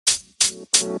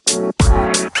Hey,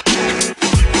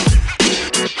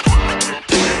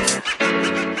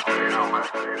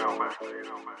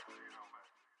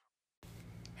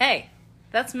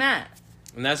 that's Matt.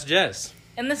 And that's Jess.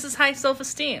 And this is High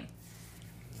Self-Esteem.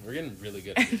 We're getting really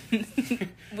good at it.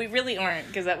 We really aren't,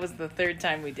 because that was the third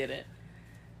time we did it.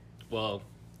 Well,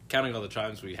 counting all the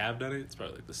times we have done it, it's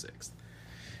probably like the 6th.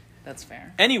 That's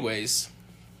fair. Anyways,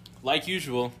 like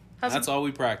usual, that's all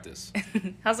we practice.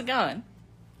 How's it going?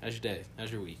 How's your day?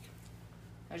 How's your week?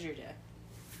 How's your day?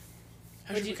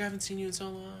 How's your week? I haven't seen you in so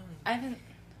long. I haven't...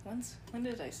 When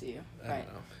did I see you? I don't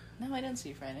know. No, I didn't see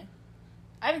you Friday.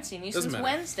 I haven't seen you since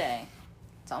Wednesday.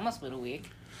 It's almost been a week.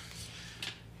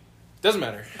 Doesn't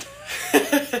matter.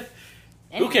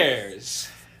 Who cares?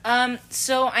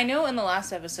 So I know in the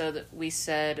last episode we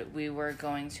said we were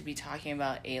going to be talking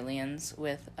about aliens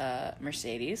with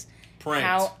Mercedes.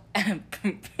 Pranked.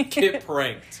 Get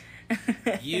pranked.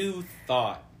 You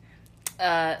thought.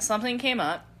 Something came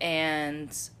up, and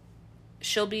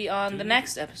she'll be on the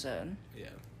next episode. Yeah.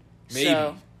 Maybe.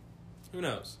 So, who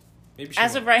knows? Maybe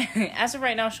as of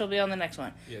right now, she'll be on the next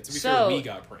one. Yeah, to be fair, we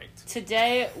got pranked.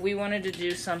 Today, we wanted to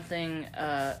do something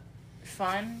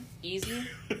fun, easy.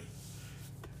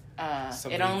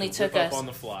 It only took us on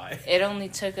the fly. It only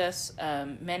took us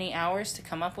many hours to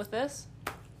come up with this.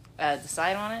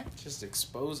 Decide on it. Just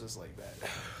expose us like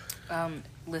that.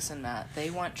 Listen, Matt. They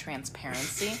want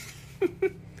transparency.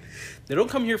 They don't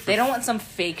come here for... They don't want some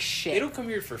fake shit. They don't come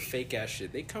here for fake ass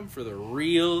shit. They come for the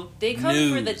real They come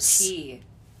news. for the tea.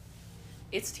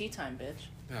 It's tea time, bitch.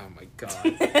 Oh my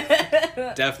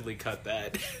god. Definitely cut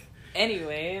that.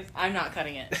 Anyways, I'm not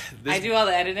cutting it. I do all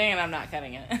the editing and I'm not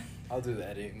cutting it. I'll do the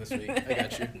editing this week. I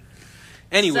got you.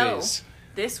 Anyways. So,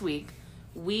 this week,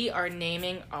 we are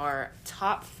naming our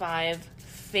top 5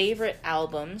 favorite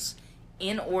albums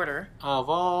in order. Of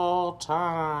all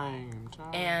time.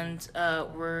 And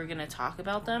we're going to talk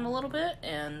about them a little bit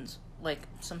and, like,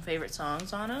 some favorite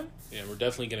songs on them. Yeah, we're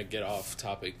definitely going to get off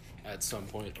topic at some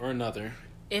point or another.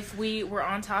 If we were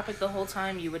on topic the whole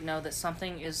time, you would know that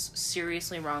something is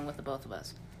seriously wrong with the both of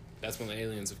us. That's when the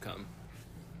aliens have come.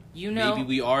 You know... Maybe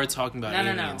we are talking about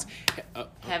aliens. No.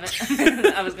 Heaven...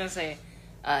 I was going to say,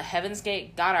 Heaven's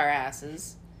Gate got our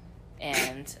asses.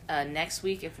 And next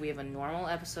week, if we have a normal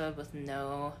episode with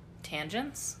no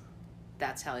tangents,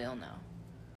 that's how you'll know.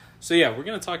 So yeah, we're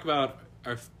going to talk about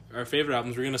our favorite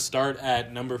albums. We're going to start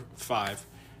at number 5,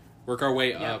 work our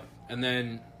way up, and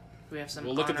then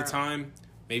we'll look at the time.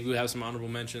 Maybe we'll have some honorable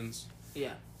mentions.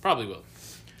 Yeah. Probably will.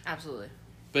 Absolutely.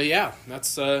 But yeah,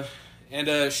 that's...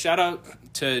 And shout out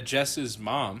to Jess's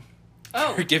mom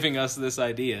for giving us this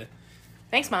idea.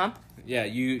 Thanks, Mom. Yeah,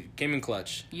 you came in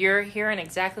clutch. You're hearing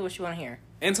exactly what you want to hear.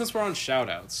 And since we're on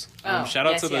shout-outs, shout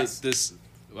out to this...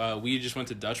 we just went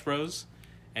to Dutch Bros,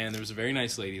 and there was a very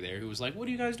nice lady there who was like, what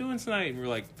are you guys doing tonight? And we were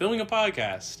like, filming a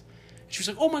podcast. And she was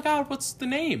like, oh my god, what's the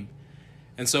name?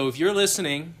 And so if you're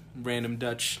listening, random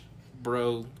Dutch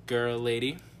bro girl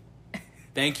lady,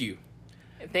 thank you.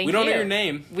 We don't know your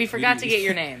name. We forgot to get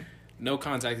your name. No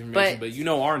contact information, but you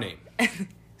know our name.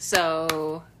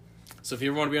 So if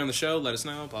you ever want to be on the show, let us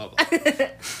know, blah, blah.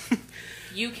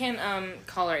 You can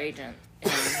call our agent,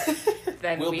 and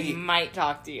then we might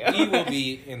talk to you. We will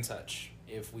be in touch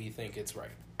if we think it's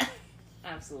right.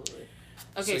 Absolutely.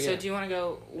 Okay, so do you want to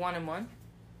go 1 and 1?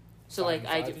 So, five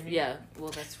like, and five, yeah,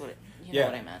 well, that's what you know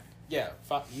what I meant. Yeah,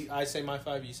 I say my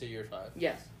 5, you say your 5.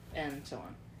 Yes, and so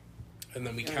on. And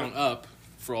then we count up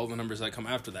for all the numbers that come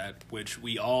after that, which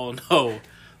we all know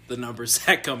the numbers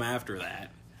that come after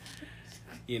that.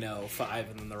 5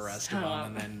 and then the rest of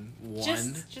them, and then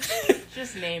 1.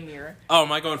 Just name your... Oh,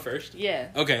 am I going first? Yeah.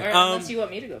 Okay. Or unless you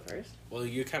want me to go first. Well,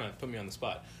 you kind of put me on the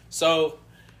spot. So,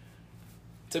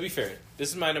 to be fair,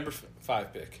 this is my number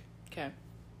 5 pick. Okay.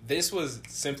 This was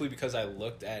simply because I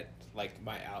looked at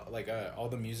all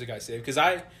the music I saved, because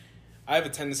I have a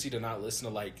tendency to not listen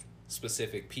to like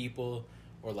specific people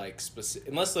or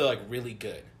unless they're like really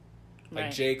good, like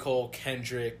right. J. Cole,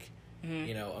 Kendrick,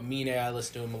 Amine. I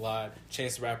listen to him a lot.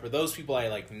 Chance the Rapper. Those people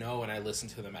I know and I listen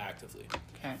to them actively.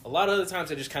 Okay. A lot of the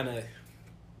times I just kind of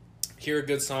hear a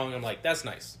good song and I'm like, that's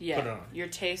nice. Yeah. Put it on. Your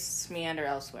tastes meander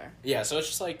elsewhere. Yeah, so it's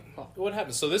just like, what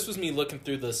happened? So this was me looking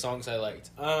through the songs I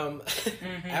liked.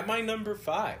 At my number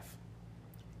 5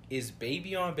 is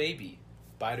Baby on Baby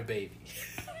by DaBaby.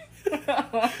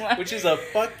 Which is a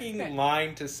fucking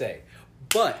line to say.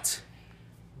 But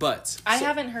I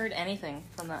haven't heard anything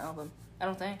from that album. I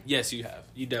don't think. Yes, you have.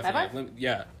 You definitely have.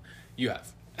 Yeah, you have.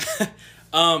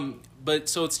 But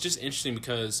so it's just interesting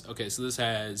because, okay, so this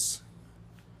has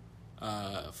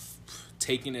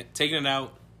Taking It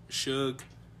Out, Suge,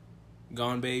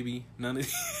 Gone Baby, none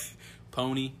of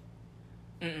Pony,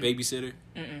 Babysitter?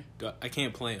 I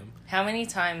can't play them. How many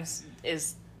times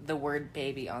is the word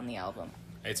baby on the album?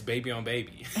 It's Baby on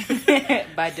Baby.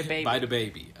 By DaBaby. By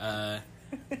DaBaby.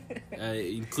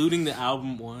 Including the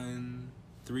album 1,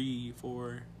 3,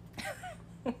 4.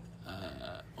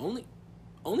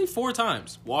 Only 4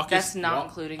 times. That's not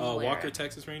including the lyric. Walker,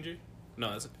 Texas Ranger?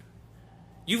 No, that's...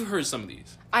 You've heard some of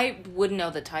these. I wouldn't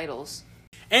know the titles.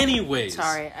 Anyways.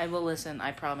 Sorry, I will listen.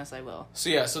 I promise I will. So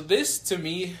yeah, so this, to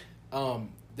me,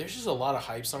 there's just a lot of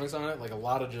hype songs on it. Like, a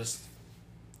lot of just...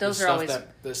 Those are always...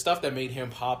 The stuff that made him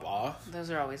pop off.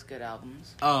 Those are always good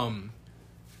albums. And,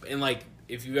 like,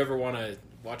 if you ever want to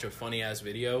watch a funny-ass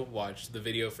video, watch the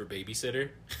video for Babysitter.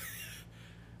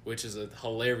 Which is a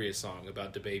hilarious song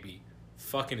about DaBaby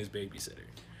fucking his babysitter.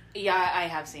 Yeah, I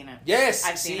have seen it. Yes!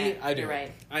 I've seen it. I knew You're it.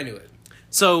 right. I knew it.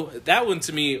 So, that one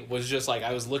to me was just like,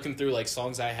 I was looking through, like,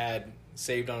 songs I had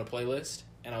saved on a playlist,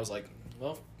 and I was like,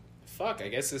 well, fuck, I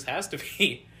guess this has to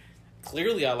be.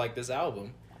 Clearly, I like this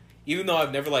album. Even though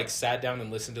I've never, like, sat down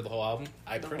and listened to the whole album,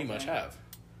 I pretty much have.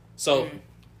 So,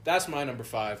 that's my number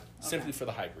 5, simply for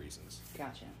the hype reasons.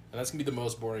 Gotcha. And that's going to be the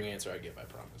most boring answer I give, I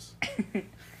promise.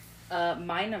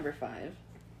 My number 5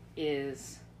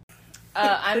 is...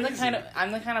 I'm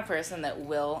the kind of person that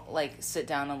will, like, sit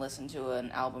down and listen to an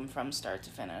album from start to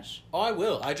finish. Oh, I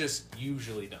will. I just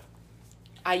usually don't.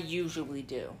 I usually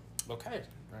do. Okay.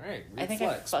 All right. I think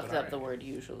I fucked up the word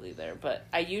usually there, but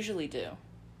I usually do.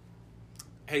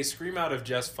 Hey, scream out if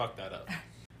Jess fucked that up.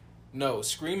 No,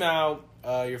 scream out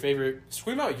your favorite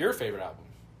album.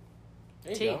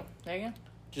 There you go. There you go.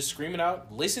 Just scream it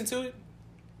out. Listen to it.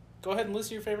 Go ahead and listen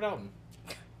to your favorite album.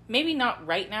 Maybe not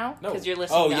right now, because you're to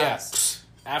listening to us.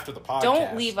 After the podcast.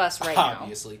 Don't leave us right now.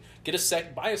 Obviously.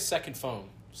 Buy a second phone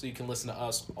so you can listen to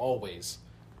us always.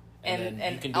 And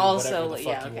then you can do also, whatever the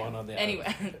fuck you want on the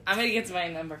Anyway, I'm going to get to my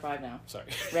number 5 now. Sorry.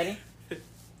 Ready?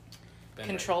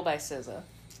 Control by SZA.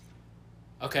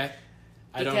 Okay.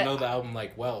 I don't know the album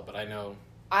like well, but I know.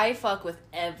 I fuck with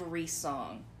every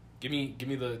song. Give me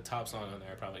the top song on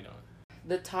there. I probably know it.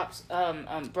 The top,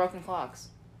 Broken Clocks.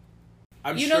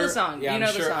 You know the song. Yeah, you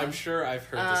know the song. song. I'm sure I've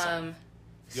heard the song.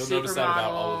 You'll notice that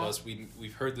about all of us.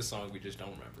 We've heard the song, we just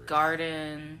don't remember.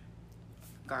 Gardens.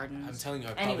 I'm telling you.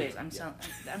 Anyways, I'm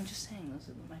just saying those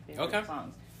are my favorite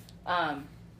songs.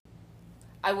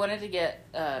 I wanted to get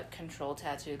Control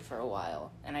tattooed for a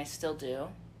while, and I still do,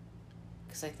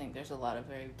 because I think there's a lot of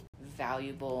very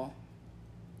valuable,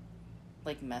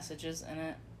 like, messages in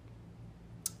it.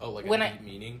 Oh, like a deep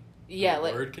meaning? Yeah,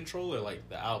 like word control or like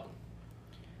the album?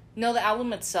 No, the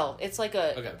album itself. It's like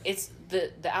it's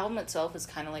the album itself is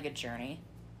kind of like a journey.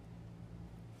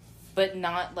 But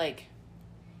not like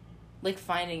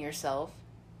finding yourself.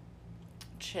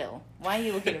 Chill. Why are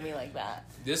you looking at me like that?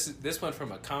 This went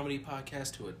from a comedy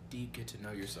podcast to a deep get to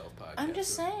know yourself podcast. I'm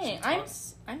just saying.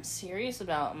 I'm serious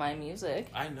about my music.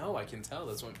 I know, I can tell.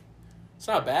 It's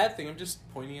not a bad thing. I'm just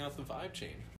pointing out the vibe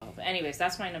change. But anyways,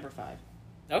 that's my number 5.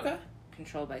 Okay.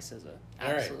 Control by SZA.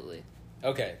 Absolutely. Right.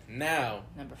 Okay, now...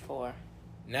 Number 4.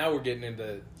 Now we're getting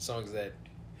into songs that...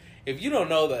 If you don't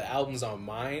know the album's on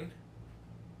mine,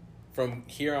 from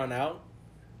here on out,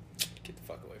 get the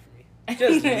fuck away from me.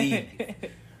 Just leave.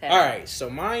 Alright, so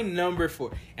my number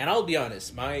 4... And I'll be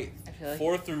honest, my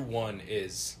 4 through 1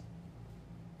 is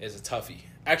a toughie.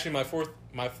 Actually, my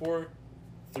 4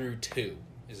 through 2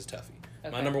 is a toughie.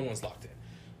 Okay. My number 1's locked in.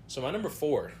 So my number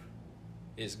 4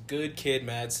 is Good Kid,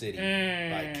 Mad City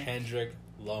by Kendrick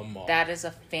Lamar. That is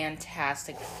a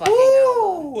fantastic fucking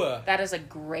album. That is a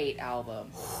great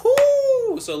album.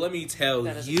 Woo! So let me tell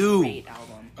that is you a great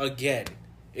album. Again,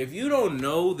 if you don't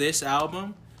know this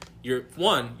album, you're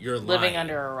lying. Living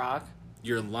under a rock.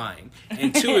 You're lying.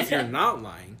 And 2, if you're not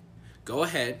lying, go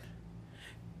ahead.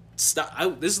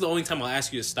 Stop. This is the only time I'll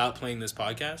ask you to stop playing this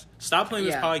podcast. Stop playing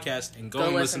this podcast and go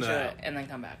and listen to it, and then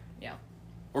come back. Yeah.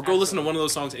 Or go listen to one of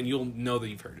those songs and you'll know that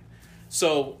you've heard it.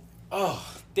 So,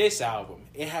 this album,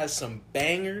 it has some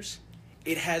bangers.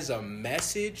 It has a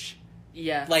message.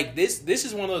 Yeah. Like, this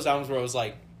is one of those albums where I was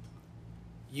like,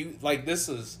 this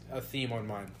is a theme on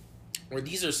mine. Where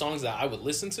these are songs that I would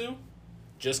listen to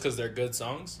just because they're good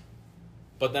songs.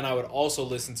 But then I would also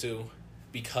listen to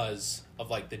because of,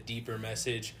 like, the deeper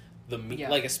message.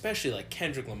 Like, especially, like,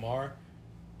 Kendrick Lamar.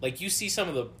 Like, you see some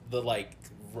of the like,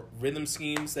 rhythm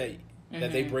schemes that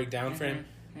they break down for him.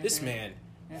 This man,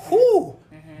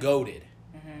 goated.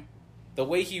 The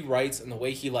way he writes and the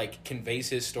way he, like, conveys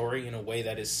his story in a way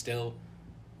that is still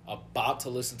a bop to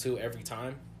listen to every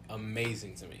time,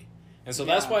 amazing to me. And so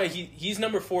that's why he's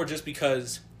number 4, just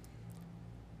because,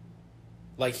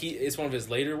 like, it's one of his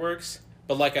later works.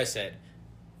 But like I said,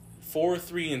 4,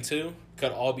 3, and 2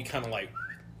 could all be kind of like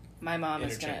My mom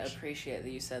is going to appreciate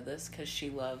that you said this because she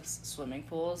loves swimming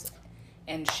pools,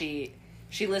 and she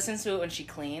listens to it when she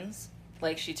cleans.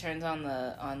 Like, she turns on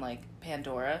like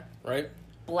Pandora. Right.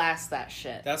 Blast that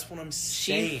shit. That's what I'm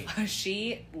saying.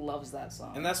 She loves that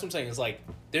song. And that's what I'm saying. It's like,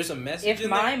 there's a message if in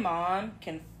my there. mom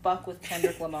can fuck with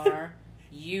Kendrick Lamar,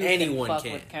 anyone can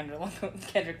fuck with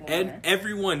Kendrick Lamar. And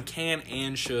everyone can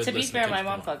and should. To be fair, my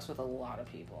mom fucks with a lot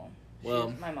of people.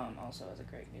 Well, my mom also has a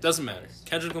great music. Doesn't matter.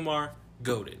 Kendrick Lamar,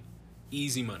 goated.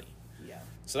 Easy money. Yeah.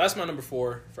 So that's my number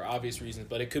 4 for obvious reasons,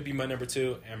 but it could be my number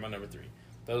 2 and my number 3.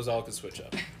 Those all could switch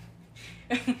up.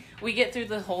 We get through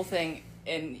the whole thing,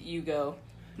 and you go,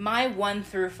 my 1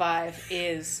 through 5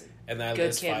 is and that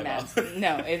Good Kid, Mad City.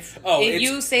 No, it's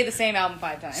you say the same album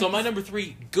 5 times. So my number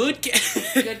 3, Good Kid.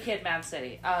 Good Kid, Mad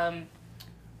City.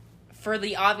 For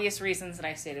the obvious reasons that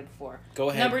I stated before. Go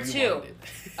ahead. Number 2,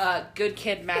 Good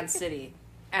Kid, Mad City,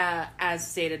 as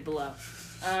stated below.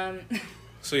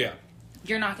 So yeah,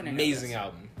 you're not gonna know amazing this.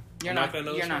 album. You're not gonna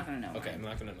know. You're not gonna know. Okay, I'm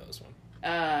not gonna know this one.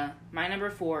 My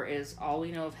number 4 is All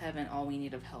We Know of Heaven, All We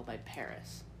Need of Hell by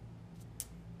Paris.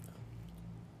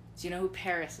 Do you know who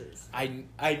Paris is? I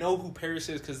know who Paris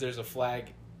is because there's a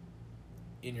flag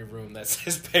in your room that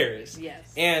says Paris.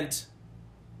 Yes. And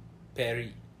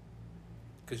Paris.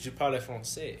 Because je parle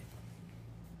français.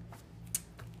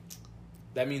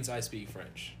 That means I speak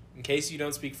French. In case you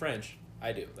don't speak French,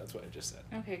 I do. That's what I just said.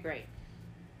 Okay, great.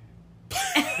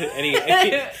 Anyways.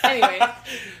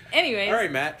 All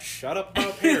right, Matt. Shut up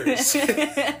about Paris.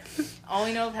 All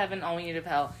We Know of Heaven, All We Need of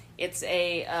Hell. It's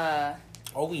a.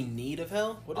 All We Need of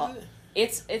Hell? What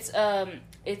is it?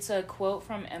 It's a quote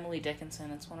from Emily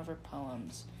Dickinson. It's one of her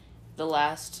poems. The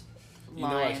last line. You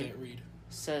know I can't read.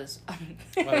 Says. I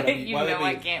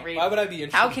can't read. Why would I be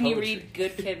interested? How can in you read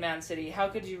Good Kid, Mad City? How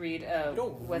could you read? You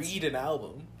don't read an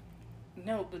album.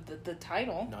 No, but the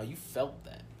title. No, you felt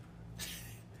that.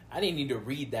 I didn't need to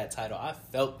read that title. I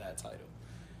felt that title.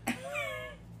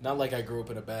 Not like I grew up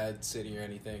in a bad city or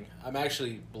anything. I'm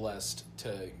actually blessed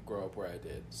to grow up where I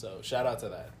did. So shout out to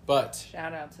that. But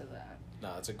shout out to that.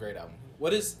 No, it's a great album.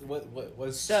 What's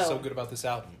so good about this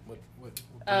album? What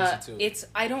brings it to it? It's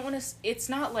I don't want to. It's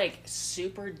not like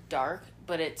super dark,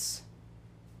 but it's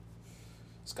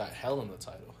got hell in the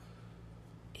title.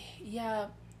 Yeah.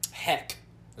 Heck,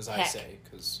 as I say,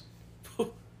 because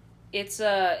it's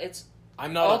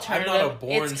I'm not a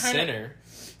born sinner.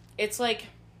 It's like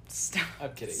stop.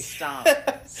 I'm kidding. Stop.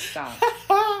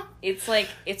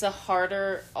 It's a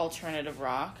harder alternative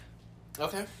rock.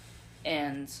 Okay.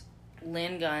 And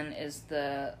Lynn Gunn is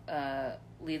the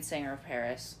lead singer of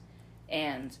Paris,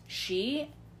 and bitch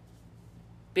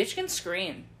can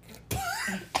scream.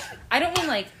 I don't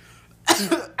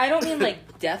mean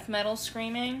like death metal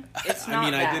screaming. It's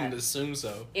not that. I didn't assume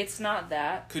so. It's not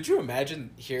that. Could you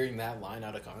imagine hearing that line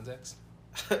out of context?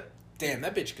 Damn,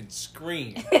 that bitch can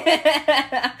scream.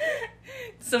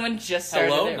 Someone just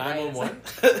started. Hello, 911.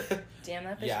 Damn,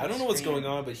 that bitch. Yeah, I don't know what's going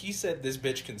on, but he said this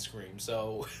bitch can scream.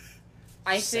 So,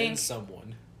 I think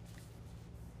someone.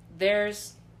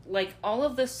 There's like all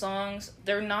of the songs.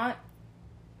 They're not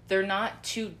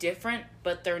too different,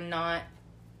 but they're not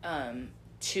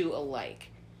too alike.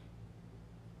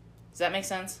 Does that make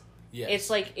sense? Yes. It's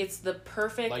like it's the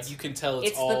perfect. Like you can tell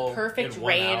it's all the perfect in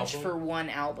range for one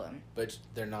album. But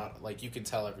they're not like you can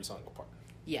tell every song apart.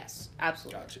 Yes,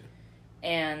 absolutely. Gotcha.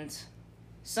 And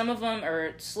some of them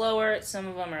are slower. Some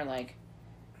of them are like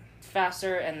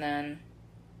faster, and then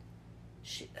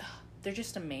they're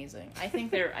just amazing. I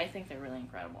think they're really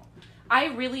incredible. I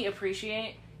really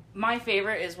appreciate. My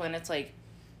favorite is when it's like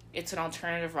it's an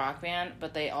alternative rock band,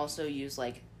 but they also use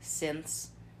like synths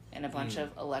and a bunch of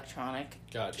electronic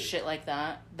shit like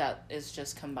that. That is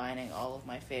just combining all of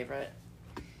my favorite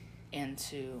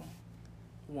into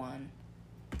one.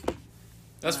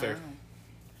 That's fair.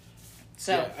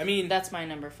 So, yeah, I mean, that's my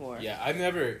number 4. Yeah, I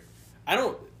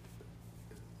don't,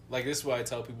 like, this is why I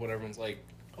tell people when everyone's like,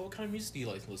 oh, what kind of music do you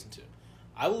like to listen to?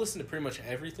 I will listen to pretty much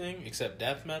everything except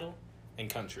death metal and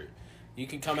country. You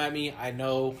can come at me, I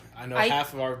know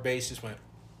half of our base just went,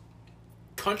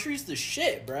 country's the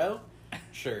shit, bro.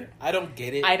 Sure. I don't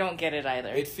get it. I don't get it either.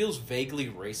 It feels vaguely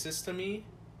racist to me.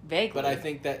 Vaguely. But I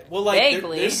think that, well, like,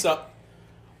 there's some,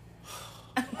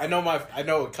 I know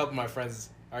a couple of my friends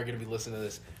are going to be listening to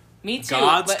this. Me too.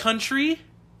 God's Country?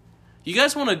 You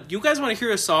guys want to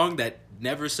hear a song that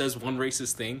never says one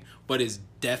racist thing, but is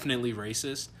definitely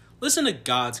racist? Listen to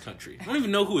God's Country. I don't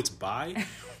even know who it's by,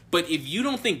 but if you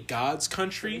don't think God's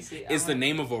Country is the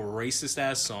name of a racist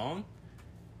ass song,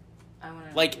 I want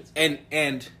to like and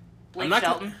Blake I'm not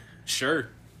Shelton.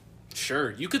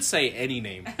 Sure. You could say any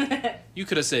name. You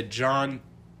could have said John.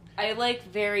 I like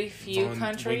very few Von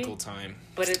country, Winkletime.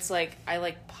 but it's like I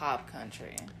like pop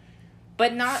country,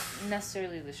 but not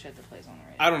necessarily the shit that plays on the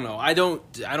radio. I don't know. I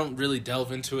don't really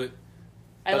delve into it.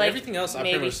 I like everything else. I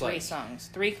maybe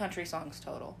songs, 3 country songs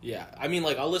total. Yeah, I mean,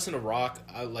 like I'll listen to rock.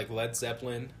 I like Led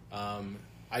Zeppelin.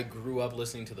 I grew up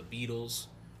listening to the Beatles,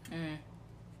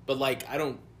 but like I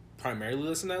don't primarily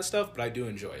listen to that stuff, but I do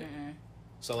enjoy it.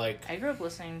 So like, I grew up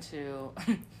listening to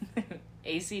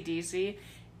AC/DC,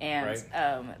 and right?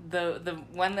 The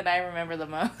one that I remember the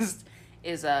most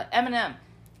is Eminem.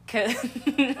 Okay.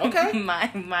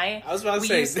 My I was about to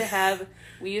say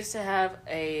we used to have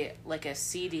a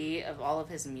CD of all of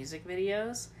his music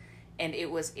videos, and it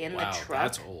was in the truck.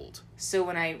 That's old. So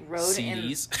when I rode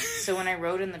CDs?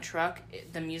 in the truck,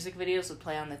 the music videos would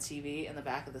play on the TV in the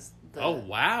back of the the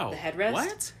headrest.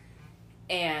 What?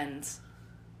 And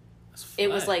it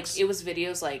was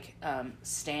videos like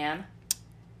Stan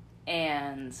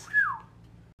and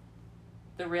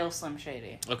The Real Slim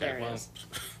Shady. Okay, well,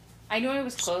 I knew I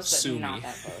was close, but not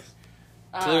that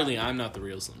close. Clearly, I'm not the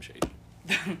real Slim Shady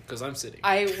because I'm sitting.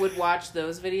 I would watch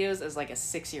those videos as like a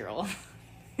 6-year-old,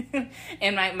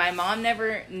 and my mom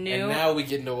never knew. And now we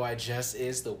get into why Jess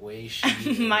is the way she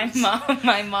is.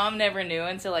 My mom never knew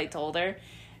until I told her,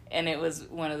 and it was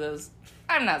one of those.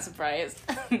 I'm not surprised.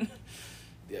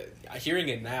 Yeah, hearing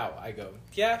it now, I go,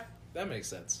 yeah, that makes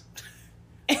sense.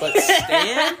 But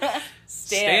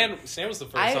Stan was the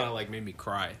first song that like made me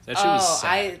cry. That shit was sad.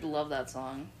 I love that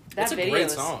song. That's a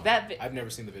great song. I've never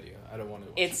seen the video. I don't want to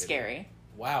watch It's scary.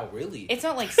 Wow, really? It's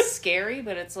not like scary,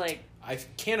 but it's like I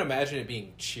can't imagine it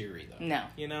being cheery though. No.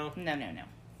 You know?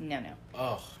 No.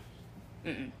 Oh.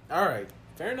 All right.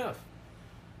 Fair enough.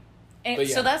 And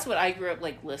so that's what I grew up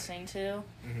like listening to.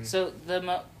 Mm-hmm. So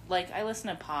I listen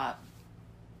to pop.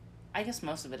 I guess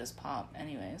most of it is pop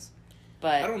anyways.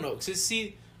 But I don't know. Cause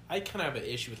see, I kind of have an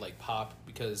issue with like pop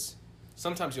because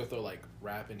sometimes you'll throw like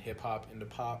rap and hip hop into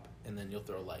pop, and then you'll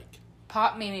throw like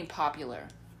pop meaning popular.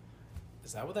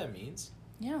 Is that what that means?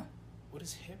 Yeah. What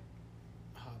does hip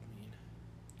hop mean?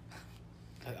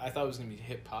 I thought it was gonna be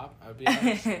hip hop. I would be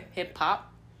honest. Hip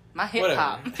hop. My hip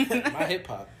hop. My hip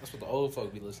hop. That's what the old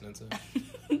folk be listening to.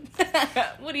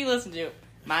 What do you listen to?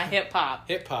 My hip hop.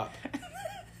 Hip hop.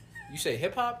 You say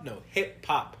hip hop? No, hip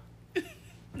hop.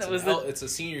 It's a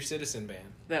senior citizen band.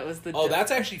 That was the.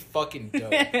 That's actually fucking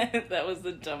dope. That was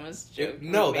the dumbest joke.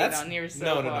 On here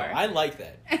so far. I like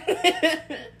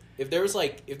that. If there was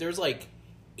like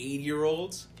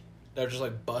 8-year-olds that are just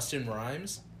like busting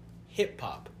rhymes, hip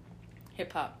hop.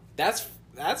 Hip hop. That's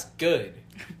good.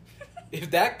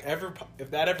 If that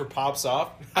ever pops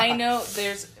off, I know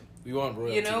there's. We want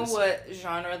royalties. You know what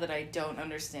genre that I don't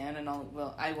understand, and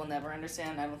I will never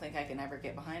understand. I don't think I can ever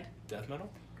get behind. Death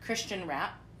metal. Christian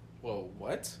rap. Whoa,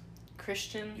 what?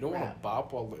 Christian. You don't rap. want to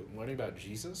bop while learning about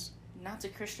Jesus? Not to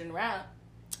Christian rap.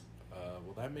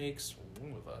 Well, that makes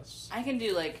one of us. I can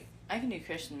do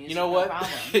Christian music. You know what? No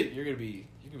problem. You're gonna be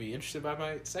interested by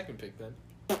my second pick then.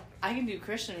 I can do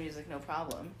Christian music, no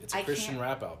problem. It's a Christian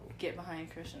rap album. Get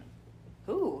behind Christian.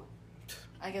 Ooh.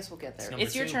 I guess we'll get there.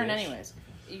 It's your turn, anyways.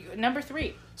 Number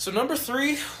 3. So number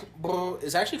 3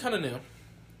 is actually kind of new.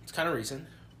 It's kind of recent,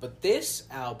 but this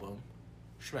album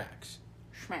smacks.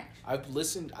 I've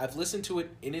listened to it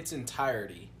in its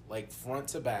entirety, like front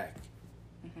to back,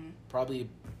 probably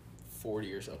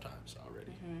 40 or so times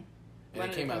already. And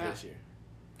it came out this year.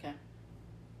 Okay.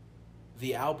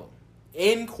 The album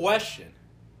in question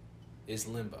is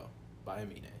Limbo by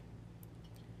Amine.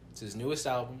 It's his newest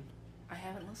album. I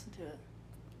haven't listened to it.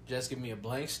 Just give me a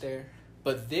blank stare.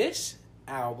 But this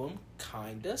album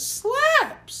kinda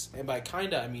slaps. And by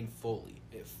kinda, I mean fully.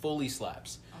 It fully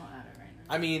slaps. I'll add it right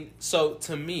now. I mean, so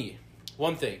to me,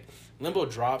 one thing, Limbo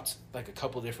dropped like a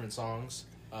couple different songs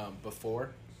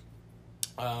before.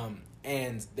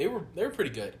 And they were pretty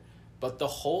good. But the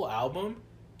whole album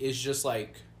is just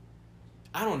like,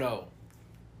 I don't know.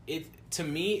 To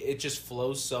me, it just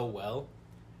flows so well.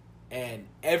 And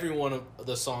every one of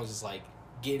the songs is like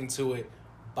getting to it,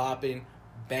 bopping,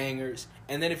 bangers.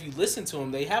 And then if you listen to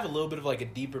them, they have a little bit of like a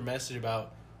deeper message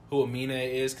about who Amine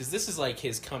is. Because this is like I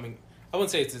wouldn't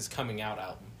say it's his coming out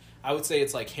album. I would say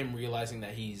it's like him realizing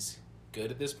that he's good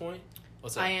at this point.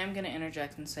 What's that? I am going to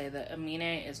interject and say that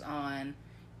Amine is on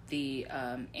the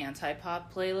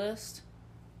anti-pop playlist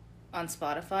on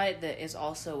Spotify that is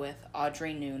also with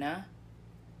Audrey Nuna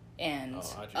and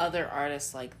other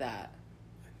artists like that.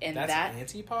 And that's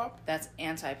anti-pop? That's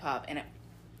anti-pop, and it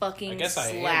fucking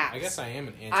slaps. I guess I am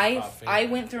an anti-pop fan. I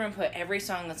went through and put every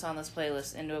song that's on this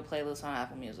playlist into a playlist on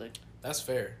Apple Music. That's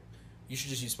fair. You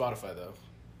should just use Spotify, though.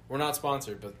 We're not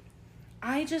sponsored, but...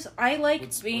 I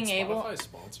like being able... Would Spotify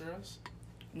sponsor us?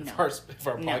 No. If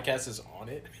our podcast is on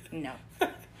it? No.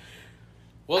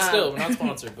 Well, still, we're not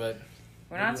sponsored, but...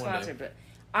 We're not sponsored, but...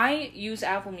 I use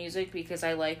Apple Music because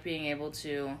I like being able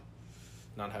to...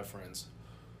 Not have friends.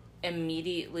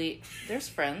 Immediately... There's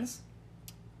friends.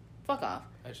 Fuck off.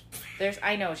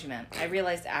 I know what you meant. I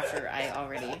realized after I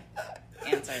already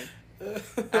answered.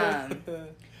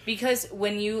 Because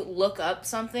when you look up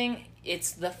something,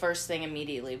 it's the first thing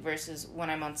immediately, versus when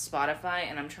I'm on Spotify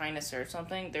and I'm trying to search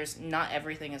something, not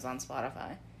everything is on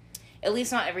Spotify. At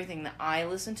least not everything that I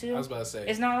listen to. I was about to say.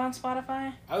 Is not on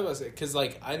Spotify. I was about to say, because,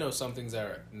 like, I know some things that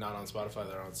are not on Spotify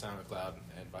that are on SoundCloud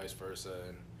and vice versa.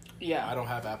 And yeah. I don't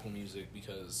have Apple Music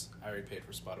because I already paid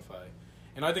for Spotify.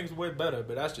 And I think it's way better,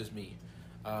 but that's just me.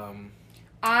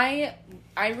 I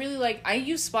really like... I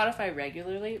use Spotify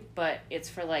regularly, but it's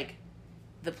for, like,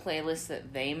 the playlists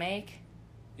that they make.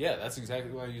 Yeah, that's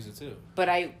exactly why I use it, too. But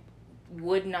I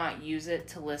would not use it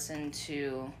to listen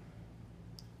to,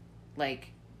 like...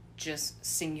 just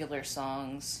singular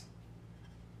songs.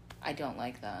 I don't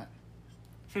like that.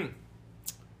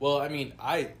 Well, I mean,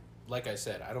 like I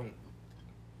said, I don't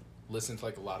listen to,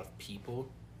 like, a lot of people.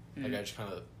 Like, I just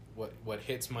kind of, what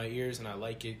hits my ears and I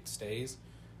like it stays.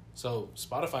 So,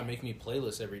 Spotify make me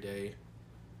playlists every day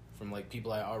from, like,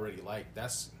 people I already like.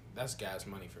 That's gas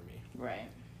money for me. Right.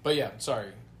 But yeah,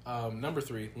 sorry. Number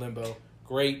 3, Limbo.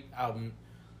 Great album.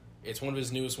 It's one of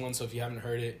his newest ones, so if you haven't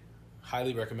heard it,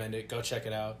 highly recommend it. Go check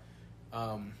it out.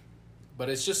 But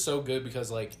it's just so good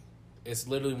because, like, it's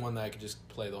literally one that I could just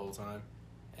play the whole time.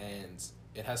 And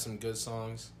it has some good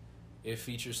songs. It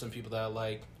features some people that I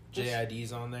like.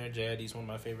 JID's on there. JID's one of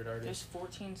my favorite artists. There's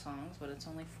 14 songs, but it's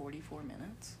only 44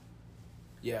 minutes.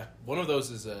 Yeah. One of those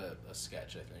is a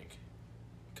sketch, I think.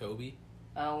 Kobe.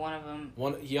 One of them.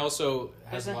 He also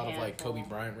has a lot of, like, Kobe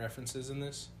Bryant references in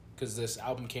this. Because this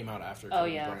album came out after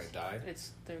Kobe Bryant died.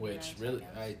 It's 39 which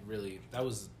really, that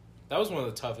was one of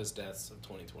the toughest deaths of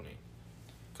 2020.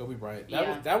 Kobe Bryant.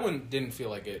 That one didn't feel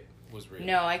like it was real.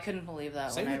 No, I couldn't believe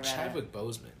that Same when I with read Chadwick it.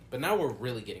 Boseman. But now we're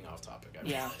really getting off topic.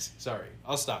 Yeah. Sorry.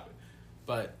 I'll stop it.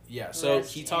 But, yeah. So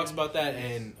he talks about that,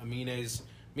 and Amine's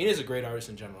a great artist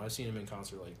in general. I've seen him in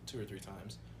concert, like, 2 or 3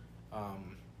 times.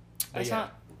 I'm not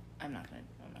gonna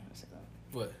say that.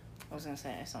 What? I was gonna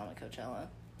say I saw him at Coachella,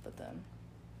 but then...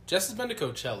 Jess has been to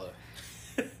Coachella.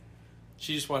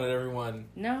 She just wanted everyone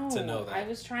to know that. I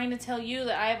was trying to tell you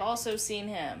that I have also seen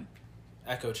him.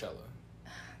 At Coachella.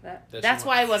 That's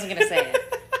why I wasn't going to say it.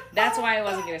 That's why I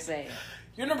wasn't going to say it.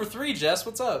 You're number 3, Jess.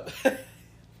 What's up?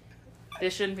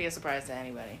 This shouldn't be a surprise to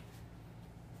anybody.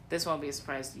 This won't be a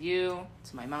surprise to you,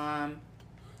 to my mom,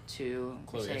 to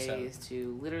Mercedes,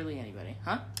 to literally anybody.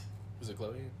 Huh? Is it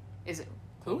Chloe? Is it...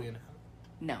 Chloe and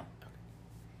No.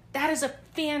 That is a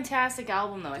fantastic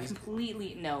album, though.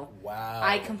 Wow.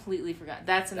 I completely forgot.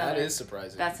 That is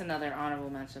surprising. That's another honorable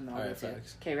mention that I'll get to.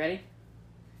 Okay, ready?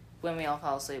 When We All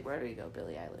Fall Asleep, Where Do We Go?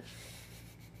 Billie Eilish.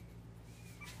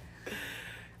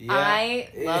 Yeah. I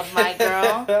love my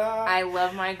girl. I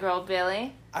love my girl,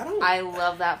 Billie. I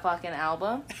love that fucking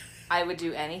album. I would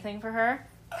do anything for her.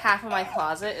 Half of my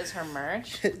closet is her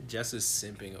merch. Jess is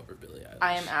simping over Billie Eilish.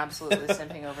 I am absolutely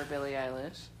simping over Billie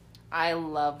Eilish. I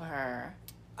love her.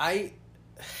 I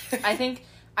think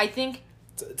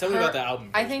tell me about the album.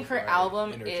 I think her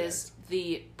album is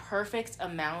the perfect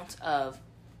amount of,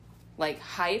 like,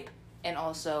 hype and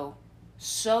also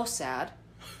so sad.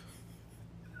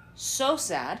 So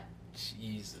sad.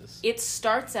 Jesus. It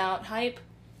starts out hype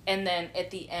and then at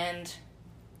the end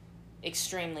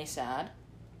extremely sad,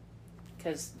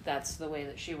 because that's the way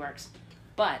that she works.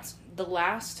 But the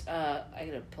last I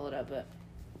gotta pull it up, but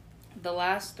the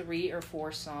last 3 or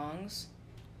 4 songs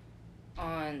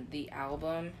on the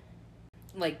album,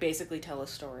 like, basically tell a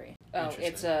story. Oh,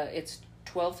 it's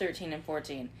 12, 13, and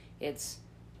 14. It's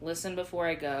Listen Before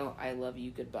I Go, I Love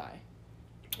You, Goodbye.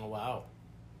 Oh, wow.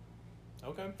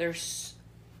 Okay. There's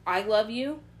I Love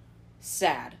You,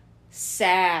 sad.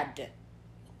 Sad.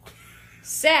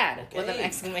 Sad, okay. With an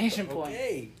exclamation point.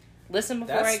 Okay. Listen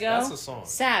Before I Go, that's a song.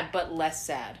 Sad, but less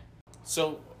sad.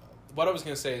 So, what I was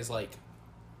going to say is, like,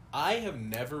 I have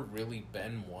never really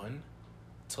been one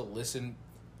to listen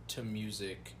to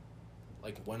music,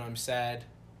 like, when I'm sad,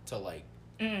 to, like,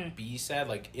 be sad,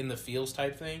 like, in the feels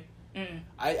type thing.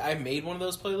 I made one of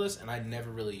those playlists, and I never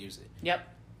really use it. Yep.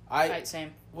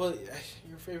 Same. Well,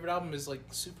 your favorite album is, like,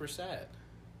 super sad.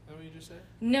 Is that what you just said?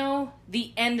 No,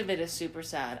 the end of it is super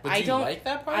sad. But do you like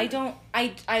that part?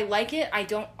 I like it. I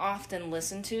don't often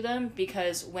listen to them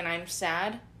because when I'm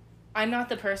sad, I'm not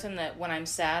the person that when I'm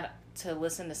sad to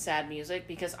listen to sad music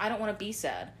because I don't want to be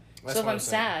sad. That's so if I'm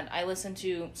sad, I listen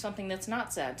to something that's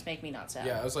not sad to make me not sad.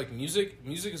 Yeah, I was like, music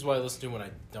is what I listen to when I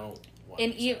don't want to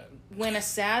be sad. When a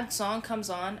sad song comes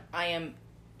on, I am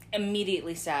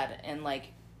immediately sad, and like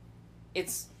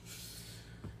it's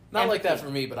not empathy. Like that for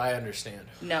me, but I understand.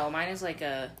 No, mine is like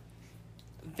a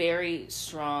very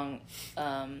strong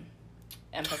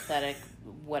empathetic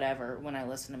whatever when I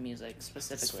listen to music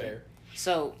specifically. That's fair.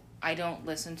 So I don't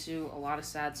listen to a lot of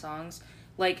sad songs.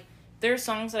 Like, there are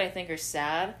songs that I think are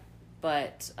sad,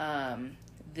 but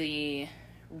the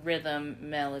rhythm,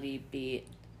 melody, beat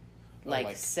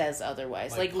like says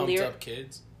otherwise. Like Pumped Up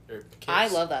Kids or Kicks. I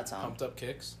love that song. Pumped Up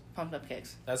Kicks. Pumped Up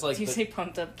Kicks. That's like. Did you say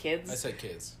Pumped Up Kids? I said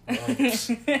kids. I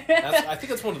think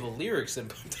that's one of the lyrics in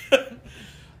Pumped Up.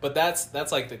 But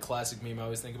that's like the classic meme I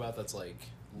always think about. That's like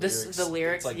lyrics. The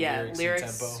lyrics, like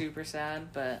lyrics super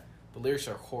sad, but the lyrics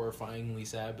are horrifyingly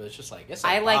sad. But it's just like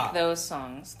I like those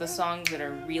songs. The songs that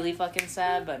are really fucking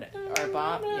sad, but are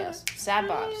bop. Yes, sad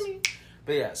bops.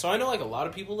 But yeah, so I know like a lot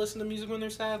of people listen to music when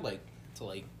they're sad, like to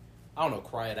like I don't know,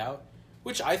 cry it out,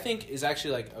 which I think is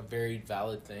actually like a very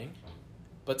valid thing.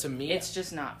 But to me, it's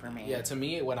just not for me. Yeah, to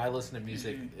me, when I listen to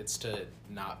music, it's to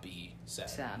not be sad.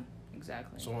 Sad.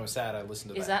 Exactly. So when I'm sad, I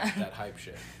listen to that hype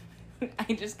shit.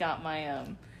 I just got my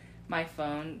my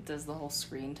phone does the whole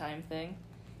screen time thing,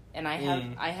 and I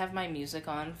have my music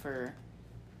on for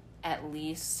at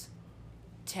least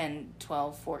 10,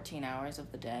 12, 14 hours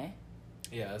of the day.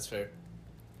 Yeah, that's fair.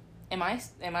 Am I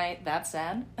that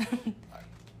sad?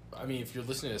 I mean, if you're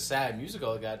listening to sad music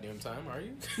all the goddamn time, are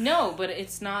you? No, but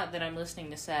it's not that I'm listening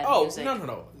to sad music. Oh,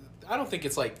 no. I don't think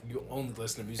it's like you only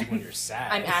listen to music when you're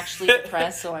sad. I'm actually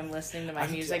depressed, so I'm listening to my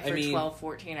music for 12,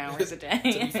 14 hours a day.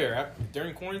 To be fair,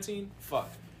 during quarantine,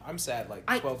 I'm sad like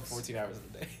 12 to 14 hours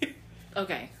a day.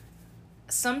 Okay.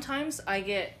 Sometimes I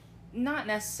get not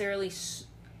necessarily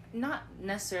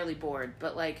bored,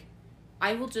 but like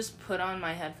I will just put on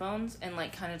my headphones and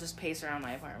like kind of just pace around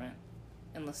my apartment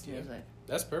and listen to music.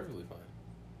 That's perfectly fine.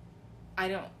 I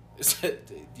don't. Do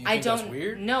you think that's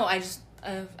weird? No, I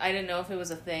didn't know if it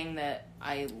was a thing that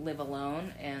I live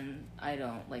alone and I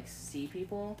don't like see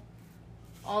people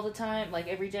all the time, like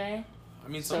every day. I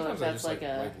mean, sometimes I just like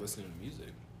listening to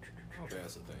music. I don't think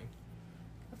that's the thing.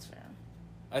 That's fair.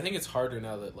 I think it's harder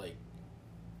now that like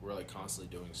we're like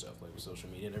constantly doing stuff like with social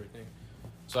media and everything.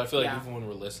 So I feel like even when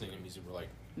we're listening to music, we're like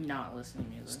not listening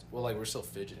to music. Well, like we're still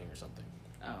fidgeting or something.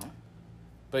 Oh.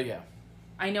 But yeah.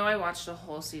 I know I watched a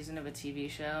whole season of a TV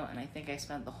show, and I think I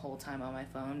spent the whole time on my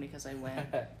phone because I went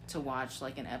to watch,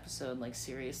 like, an episode, like,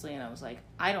 seriously, and I was like,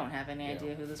 I don't have any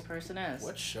idea who this person is.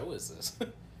 What show is this?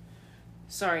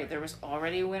 Sorry, there was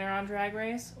already a winner on Drag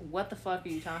Race? What the fuck are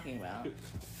you talking about?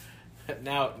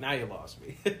 Now you lost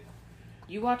me.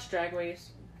 You watch Drag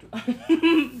Race?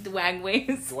 Dwag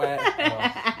Race?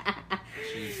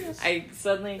 Jesus. I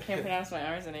suddenly can't pronounce my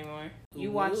R's anymore. You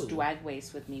watched Dwag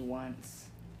Race with me once.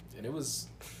 And it was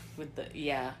with the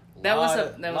that was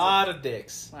a lot of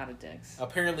dicks. A lot of dicks.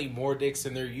 Apparently more dicks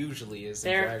than there usually is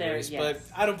in Drag Race, yes. But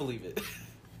I don't believe it.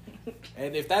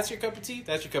 And if that's your cup of tea,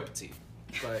 that's your cup of tea.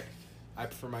 But I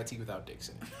prefer my tea without dicks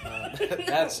in it.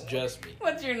 That's just me.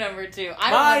 What's your number 2?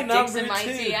 I don't want dicks in my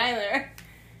tea either.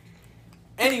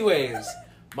 Anyways,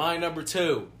 my number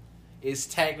 2 is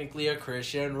technically a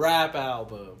Christian rap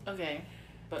album. Okay,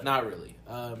 but not really.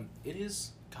 It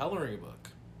is Coloring Book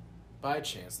by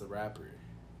Chance the Rapper.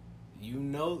 You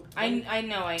know... I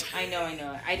know it.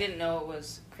 I didn't know it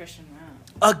was Christian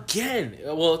rap. Again!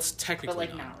 Well, it's technically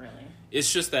but, like, not really.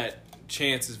 It's just that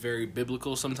Chance is very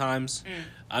biblical sometimes.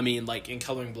 I mean, like, in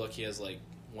Coloring Book, he has, like,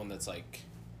 one that's, like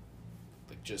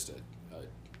just a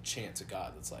chant of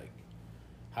God that's, like,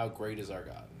 how great is our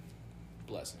God?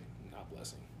 Blessing, not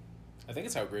blessing. I think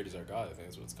it's how great is our God. I think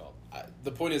that's what it's called.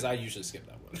 The point is, I usually skip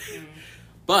that one.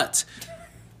 But...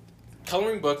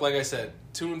 Coloring Book, like I said,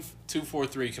 2, 4,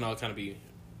 3 can all kind of be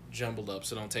jumbled up,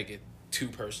 so don't take it too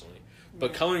personally.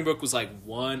 But Coloring Book was like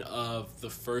one of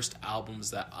the first albums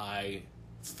that I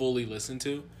fully listened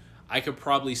to. I could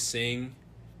probably sing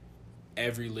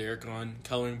every lyric on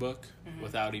Coloring Book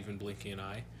without even blinking an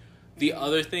eye. The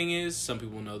other thing is, some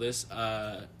people know this,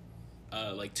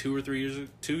 like 2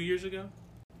 years ago?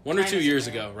 1 or 2 years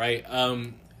ago, right?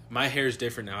 My hair's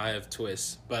different now. I have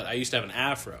twists, but I used to have an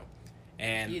afro.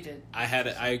 And you did.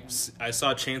 I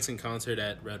saw Chance in concert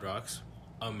at Red Rocks.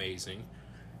 Amazing.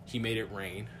 He made it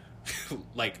rain.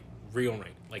 Like real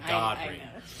rain. Like God rain.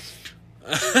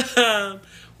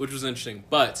 Which was interesting.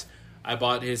 But I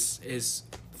bought his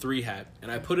 3 hat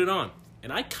and I put it on.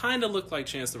 And I kind of look like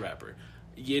Chance the Rapper.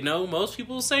 You know, most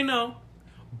people say no.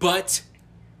 But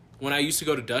when I used to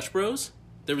go to Dutch Bros,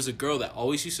 there was a girl that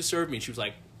always used to serve me. And she was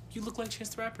like, you look like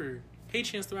Chance the Rapper. Hey,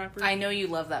 Chance the Rapper. I know you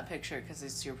love that picture because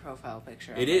it's your profile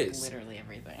picture. It is. Literally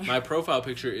everything. My profile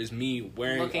picture is me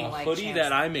wearing a hoodie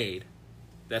that I made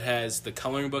that has the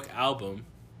Coloring Book album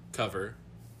cover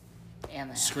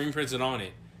And the screen printed on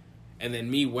it. And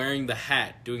then me wearing the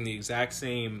hat, doing the exact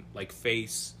same, like,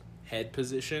 face, head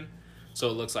position. So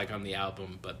it looks like I'm the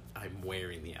album, but I'm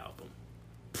wearing the album.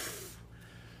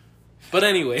 But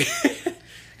anyway.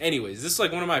 Anyways, this is,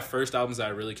 like, one of my first albums that I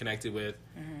really connected with.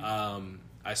 Mm-hmm.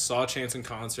 I saw Chance in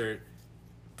concert.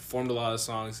 Performed a lot of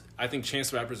songs. I think Chance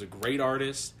the Rapper is a great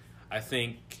artist. I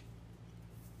think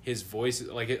his voice,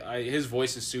 his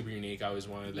voice is super unique. I always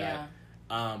wanted that.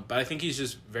 Yeah. But I think he's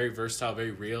just very versatile,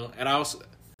 very real. And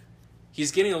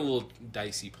he's getting a little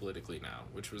dicey politically now,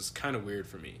 which was kind of weird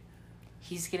for me.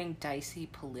 He's getting dicey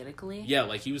politically? Yeah,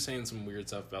 like he was saying some weird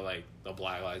stuff about like the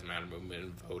Black Lives Matter movement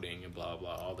and voting and blah,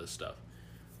 blah, all this stuff.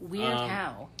 Weird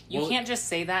how? You can't just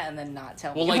say that and then not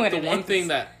tell me what it is. Well, like the one thing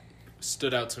that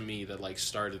stood out to me that like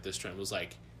started this trend was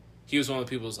like, he was one of the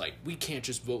people who's like, we can't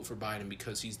just vote for Biden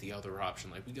because he's the other option.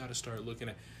 Like, we got to start looking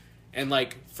at... And,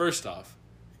 like, first off,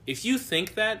 if you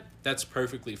think that, that's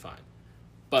perfectly fine.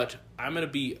 But I'm going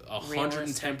to be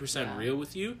 110% real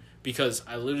with you because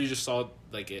I literally just saw,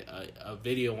 like, a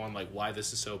video on, like, why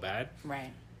this is so bad.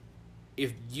 Right.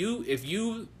 If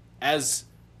you as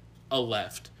a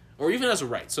left, or even as a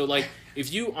right, so, like,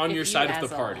 if you on your side of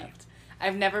the party... Left.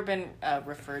 I've never been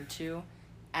referred to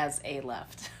as a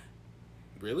left.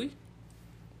 Really?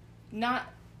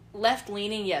 Not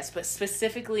left-leaning, yes, but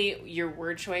specifically your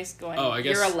word choice going, I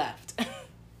guess, you're a left.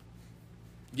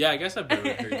 Yeah, I guess I've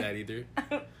never heard that either.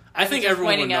 I think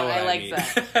everyone would know what I mean.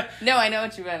 That. No, I know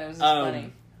what you meant. It was just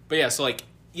funny. But yeah, so like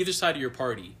either side of your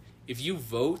party, if you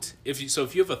vote, if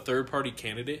you have a third-party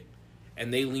candidate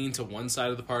and they lean to one side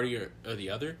of the party or the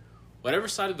other, whatever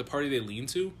side of the party they lean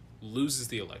to loses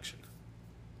the election.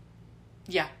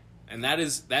 Yeah. And that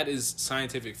is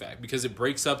scientific fact because it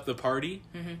breaks up the party,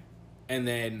 and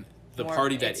then the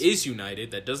party that is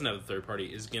united, that doesn't have a third party,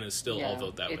 is going to still all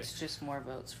vote that way. It's just more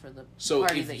votes for the so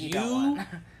party that you don't want.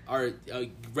 Are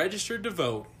registered to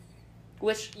vote,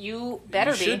 which you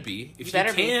better be. Should be. If you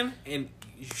can, and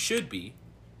you should be,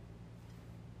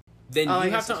 then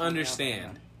you have to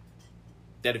understand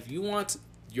that if you want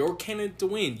your candidate to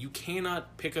win, you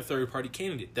cannot pick a third-party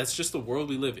candidate. That's just the world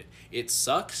we live in. It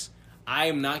sucks. I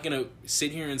am not going to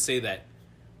sit here and say that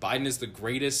Biden is the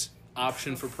greatest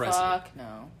option for president. Fuck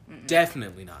no. Mm-mm.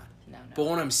 Definitely not. No. But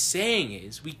what I'm saying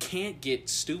is we can't get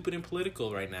stupid and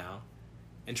political right now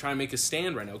and try and make a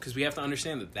stand right now because we have to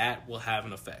understand that will have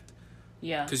an effect.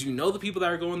 Yeah. Because the people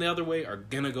that are going the other way are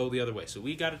going to go the other way. So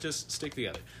we got to just stick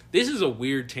together. This is a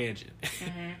weird tangent.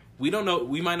 Mm-hmm. We don't know.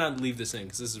 We might not leave this in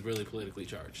because this is really politically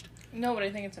charged. No, but I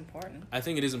think it's important. I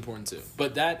think it is important too.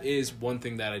 But that is one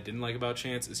thing that I didn't like about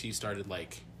Chance is he started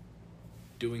like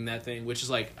doing that thing, which is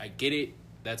like, I get it.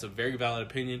 That's a very valid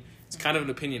opinion. It's kind of an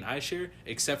opinion I share,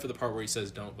 except for the part where he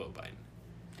says don't vote Biden.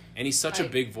 And he's such a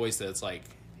big voice that it's like...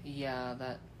 Yeah,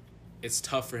 that... It's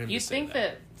tough for him to say that. You'd think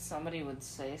that somebody would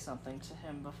say something to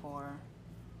him before...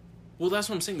 Well, that's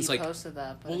what I'm saying. It's he like... posted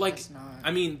that, but well, like, it's not.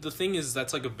 I mean, the thing is,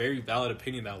 that's like a very valid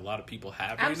opinion that a lot of people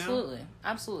have right now.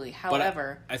 Absolutely.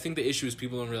 However... But I think the issue is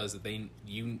people don't realize that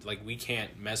we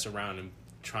can't mess around and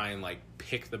try and, like,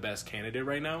 pick the best candidate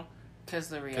right now. Because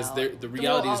the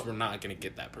reality is we're not going to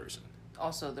get that person.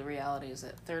 Also, the reality is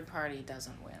that third party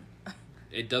doesn't win.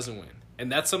 It doesn't win.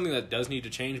 And that's something that does need to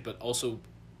change, but also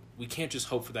we can't just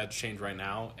hope for that to change right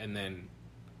now and then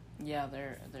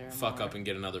they're fuck up and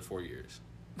get another 4 years.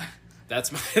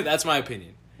 That's my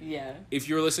opinion. Yeah. If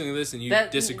you're listening to this and you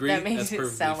disagree, that makes that's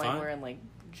perfectly it sound fine. Like we're in like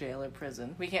jail or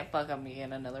prison. We can't fuck up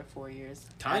again another 4 years.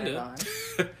 Kinda.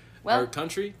 Well, our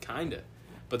country, kinda.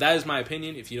 But that is my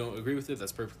opinion. If you don't agree with it,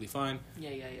 that's perfectly fine. Yeah.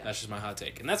 That's just my hot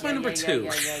take. And that's my number two.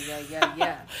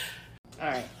 Yeah. All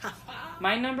right.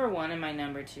 My number one and my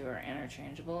number two are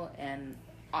interchangeable and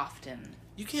often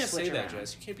You can't say around. that,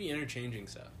 Jess. You can't be interchanging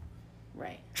stuff.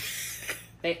 Right.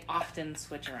 They often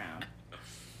switch around.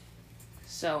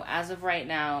 So as of right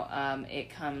now,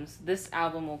 this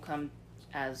album will come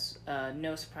as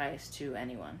no surprise to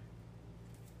anyone.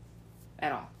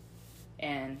 At all.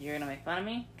 And you're gonna make fun of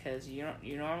me because you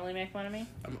normally make fun of me.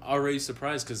 I'm already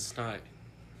surprised because it's not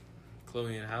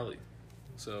Chloe and Halle.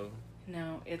 So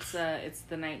no, it's the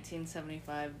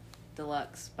 1975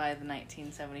 Deluxe by the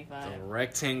 1975. The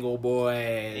Rectangle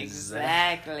Boys.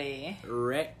 Exactly.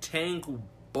 Rectangle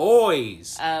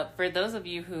Boys. For those of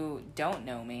you who don't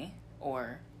know me,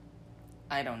 or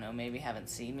I don't know, maybe haven't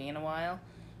seen me in a while,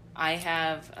 I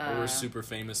have. We're super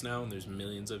famous now, and there's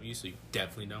millions of you, so you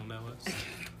definitely don't know us.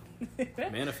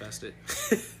 Manifest it.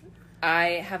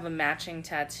 I have a matching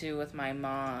tattoo with my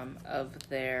mom of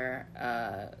their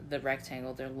the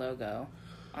rectangle, their logo,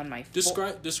 on my.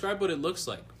 Describe what it looks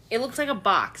like. It looks like a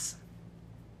box.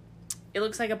 It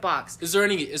looks like a box. Is there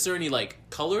any like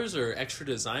colors or extra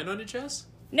design on it, Jess?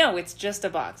 No, it's just a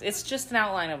box. It's just an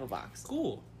outline of a box.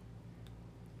 Cool.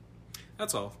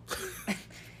 That's all.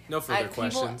 No further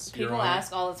questions. People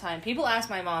ask all the time. People ask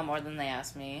my mom more than they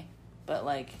ask me, but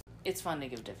like it's fun to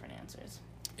give different answers.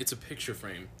 It's a picture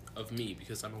frame of me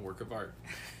because I'm a work of art.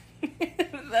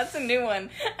 That's a new one.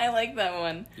 I like that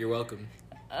one. You're welcome.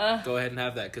 Go ahead and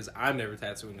have that because I'm never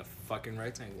tattooing a fucking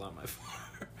rectangle on my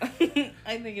forearm.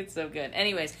 I think it's so good.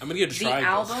 Anyways, I'm gonna get a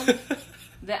triangle.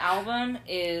 The album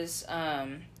is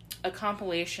a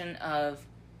compilation of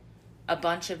a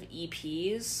bunch of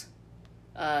EPs,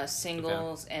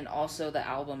 singles, and also the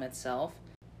album itself.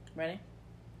 Ready?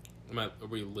 Are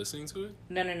we listening to it?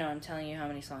 No. I'm telling you how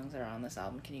many songs are on this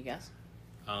album. Can you guess?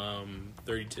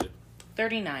 32.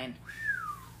 39.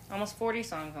 Almost 40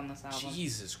 songs on this album.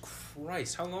 Jesus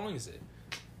Christ. How long is it?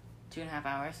 2.5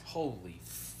 hours. Holy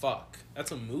fuck.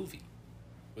 That's a movie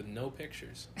with no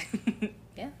pictures.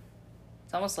 Yeah.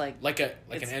 It's almost like an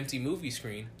empty movie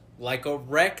screen. Like a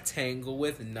rectangle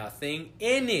with nothing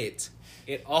in it.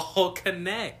 It all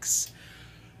connects.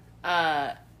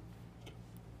 No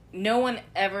one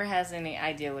ever has any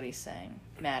idea what he's saying.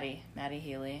 Maddie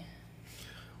Healy.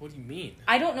 What do you mean?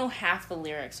 I don't know half the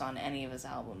lyrics on any of his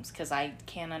albums because I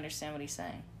can't understand what he's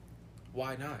saying.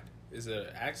 Why not? Is it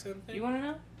an accent thing? You want to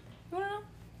know?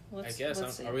 I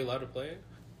guess. Are we allowed to play it?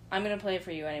 I'm going to play it for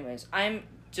you anyways.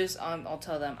 I'll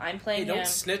tell them. I'm playing don't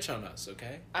snitch on us,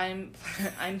 okay? I'm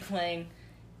playing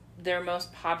their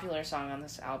most popular song on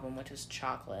this album, which is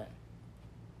Chocolate.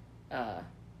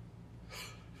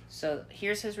 So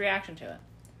here's his reaction to it.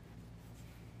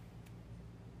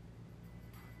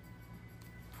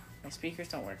 My speakers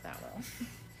don't work that well.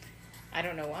 I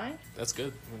don't know why. That's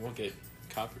good. We won't get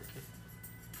copyrighted.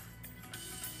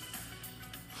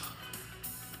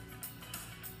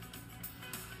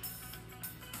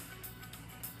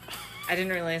 I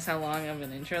didn't realize how long of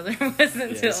an intro there was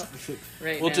until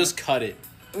right now. We'll just cut it.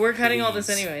 We're cutting all this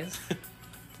anyways.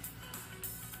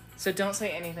 So don't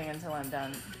say anything until I'm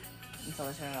done. Until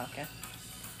I turn it off, okay?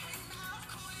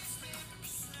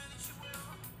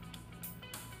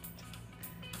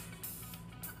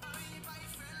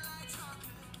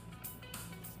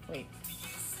 Wait.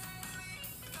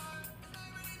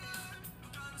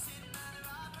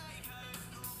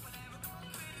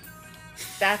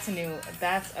 That's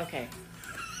okay.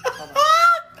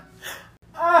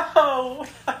 Oh!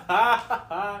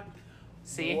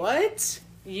 See? What?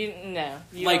 You don't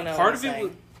know part of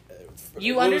it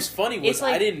what was funny was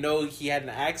like, I didn't know he had an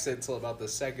accent until about the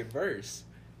second verse.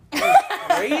 That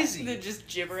was crazy. They're just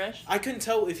gibberish. I couldn't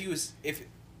tell if he was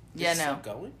no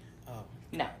going. Oh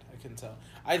no, God, I couldn't tell.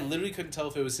 I literally couldn't tell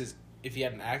if he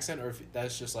had an accent or if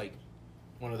that's just like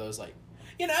one of those like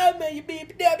man you be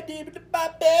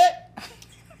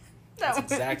That's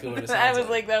exactly what it sounds I was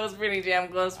like that was pretty damn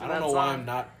close for that song. I don't know why I'm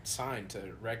not signed to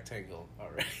Rectangle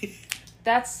already.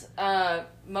 That's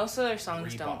most of their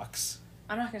songs Reeboks.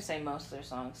 I'm not gonna say most of their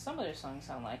songs. Some of their songs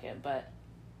sound like it, but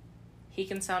he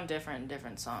can sound different in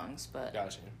different songs. But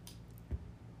gotcha.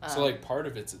 So like part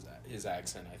of it's his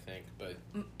accent, I think, but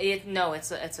it's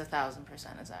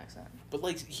 1,000% his accent. But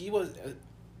like he was,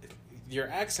 your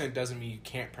accent doesn't mean you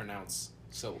can't pronounce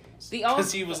syllables.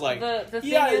 Because he was like the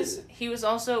thing is he was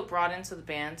also brought into the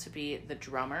band to be the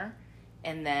drummer,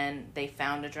 and then they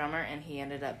found a drummer, and he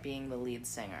ended up being the lead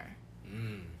singer.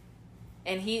 Mm.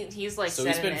 And he's like so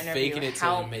said he's been in an faking interview it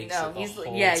till he makes it he's the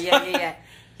whole yeah.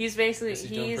 He's basically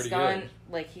he's gone good.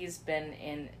 like he's been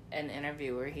in an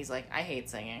interview where he's like, I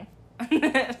hate singing.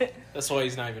 That's why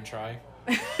he's not even trying.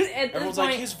 Everyone's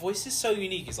like, his voice is so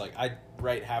unique. He's like, I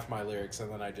write half my lyrics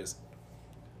and then I just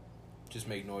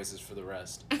make noises for the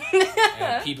rest.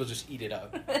 And people just eat it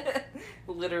up.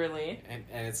 Literally.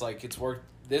 And it's like, it's worked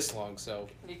this long, so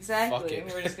exactly. Fuck it.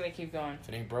 We're just gonna keep going. If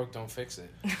it ain't broke, don't fix it.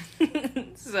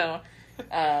 So,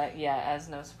 as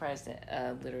no surprise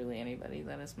to literally anybody,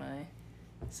 that is my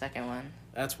second one.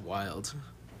 That's wild.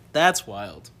 I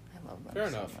love them Fair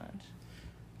so enough. much.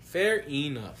 Fair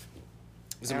enough.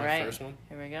 Is it my first one?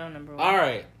 Here we go, number 1. All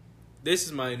right. This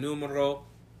is my numero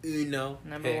uno.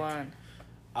 Number pick.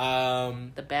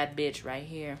 1. The bad bitch right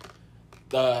here.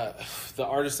 The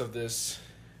artist of this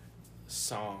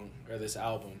song or this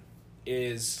album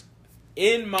is,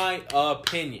 in my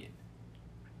opinion,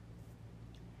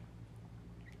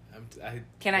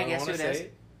 Can I guess who it is?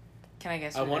 Can I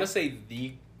guess? I want to say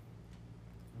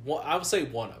I would say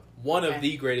one of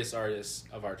the greatest artists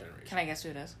of our generation. Can I guess who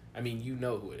it is? I mean, you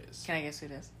know who it is. Can I guess who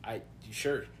it is? You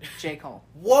sure? J. Cole.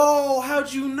 Whoa!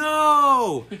 How'd you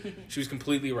know? She was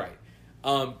completely right.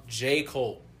 J.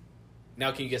 Cole.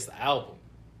 Now, can you guess the album?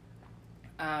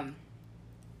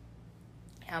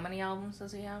 How many albums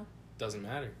does he have? Doesn't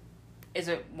matter. Is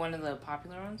it one of the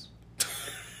popular ones?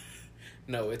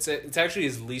 No, it's actually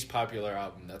his least popular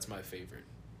album. That's my favorite.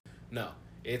 No,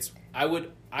 it's I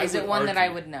would one that I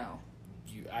would know?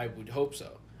 I would hope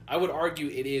so. I would argue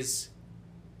it is.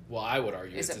 Well, I would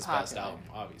argue it's his best album.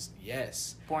 Obviously,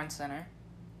 yes. Born Sinner.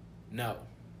 No.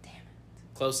 Damn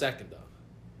it. Close second though.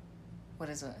 What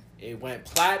is it? It went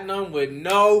platinum with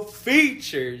no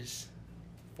features.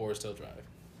 Forest Hill Drive.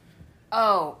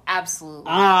 Oh, absolutely.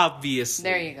 Obviously.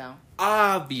 There you go.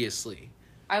 Obviously.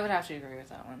 I would have to agree with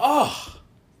that one. Oh,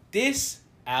 this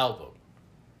album.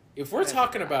 If we're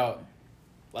talking about,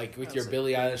 like, with your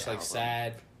Billie Eilish, like,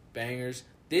 sad bangers,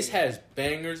 this has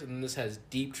bangers and this has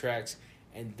deep tracks,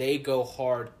 and they go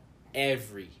hard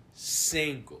every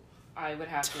single I would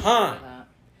have to time. agree with that.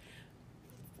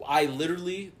 I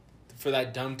literally, for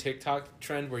that dumb TikTok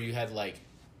trend where you had, like,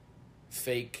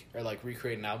 fake or, like,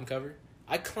 recreate an album cover,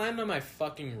 I climbed on my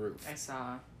fucking roof. I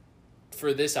saw.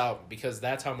 For this album, because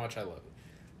that's how much I love it.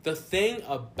 The thing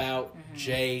about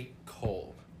J.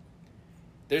 Cole,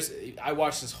 I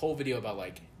watched this whole video about,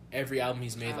 like, every album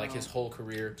he's made, like, his whole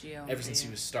career, ever since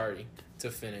he was starting to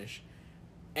finish.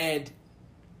 And,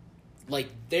 like,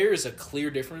 there is a clear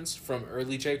difference from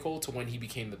early J. Cole to when he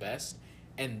became the best.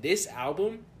 And this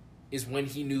album is when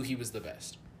he knew he was the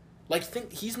best.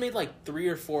 Like, he's made, like, 3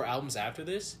 or 4 albums after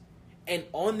this. And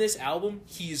on this album,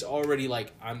 he's already,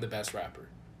 like, I'm the best rapper.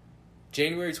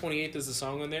 January 28th is the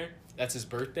song on there. That's his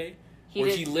birthday.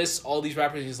 He lists all these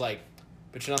rappers and he's like,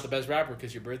 but you're not the best rapper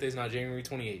because your birthday's not January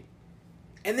 28th.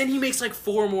 And then he makes like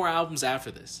 4 more albums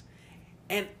after this.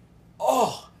 And,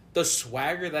 the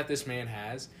swagger that this man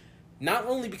has, not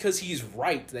only because he's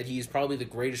right that he's probably the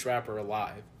greatest rapper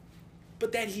alive,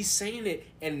 but that he's saying it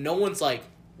and no one's like,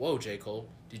 whoa, J. Cole,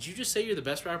 did you just say you're the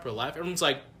best rapper alive? Everyone's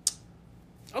like,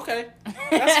 okay,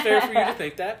 that's fair for you to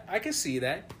think that. I can see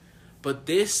that. But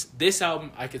this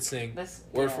album, I could sing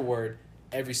word for word,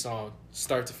 every song,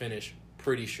 start to finish,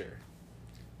 pretty sure.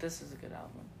 This is a good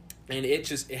album. And it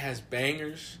has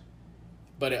bangers,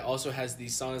 but it also has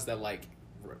these songs that, like,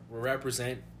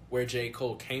 represent where J.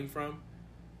 Cole came from.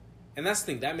 And that's the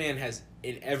thing, that man has,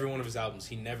 in every one of his albums,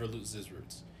 he never loses his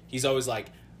roots. He's always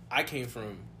like, I came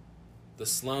from the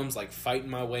slums, like, fighting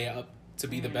my way up to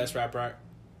be the best rapper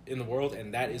in the world,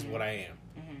 and that is what I am.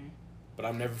 But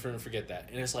I'm never going to forget that.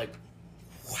 And it's like,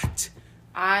 what?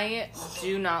 I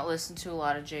do not listen to a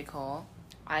lot of J. Cole.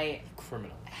 I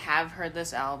Criminal. Have heard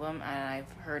this album, and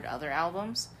I've heard other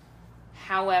albums.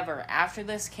 However, after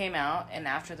this came out, and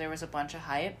after there was a bunch of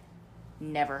hype,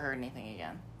 never heard anything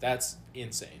again. That's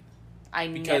insane. I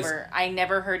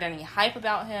never heard any hype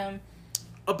about him.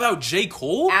 About J.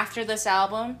 Cole? After this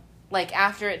album, like,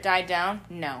 after it died down,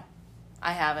 no.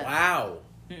 I haven't. Wow.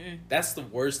 That's the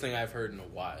worst thing I've heard in a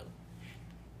while.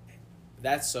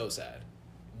 That's so sad.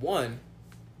 One,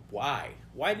 why?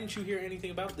 Why didn't you hear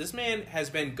anything about it? This man has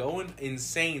been going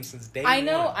insane since day one.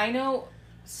 I know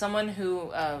someone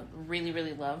who really,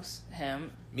 really loves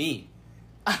him. Me.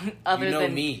 Other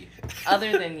than me.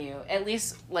 Other than you. At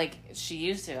least, like, she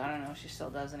used to. I don't know if she still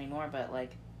does anymore, but,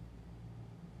 like,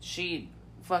 she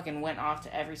fucking went off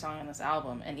to every song on this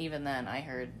album, and even then, I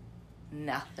heard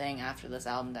nothing after this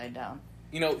album died down.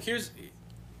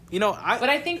 But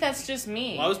I think that's just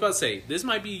me. Well, I was about to say, this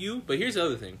might be you, but here's the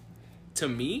other thing. To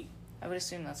me... I would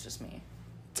assume that's just me.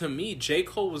 To me, J.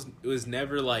 Cole was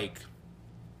never, like...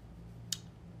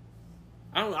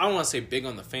 I don't want to say big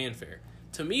on the fanfare.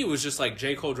 To me, it was just like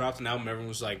J. Cole dropped an album, everyone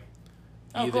was like...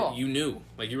 cool. You knew.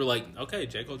 Like, you were like, okay,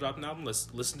 J. Cole dropped an album,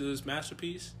 let's listen to this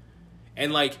masterpiece.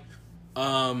 And, like,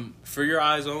 For Your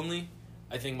Eyes Only,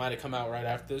 I think might have come out right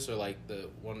after this, or, like, the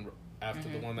one after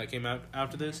the one that came out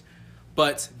after this.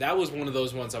 But that was one of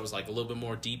those ones that was, like, a little bit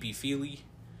more deepy feely.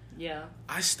 Yeah.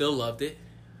 I still loved it.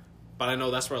 But I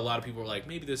know that's where a lot of people were like,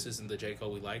 maybe this isn't the J.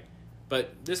 Cole we like.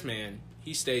 But this man,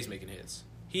 he stays making hits.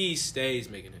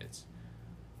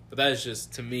 But that is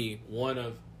just, to me, one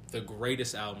of the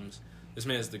greatest albums. This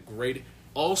man is the greatest.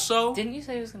 Also... Didn't you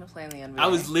say he was going to play in the NBA? I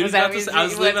was literally about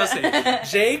to say.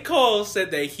 J. Cole said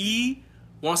that he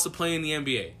wants to play in the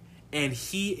NBA. And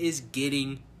he is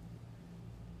getting...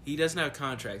 He doesn't have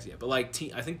contracts yet. But, like,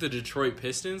 I think the Detroit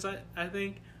Pistons, I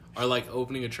think, are, like,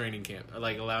 opening a training camp. Or,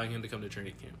 like, allowing him to come to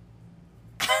training camp.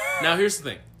 Now, here's the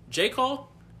thing. J. Cole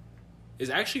is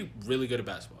actually really good at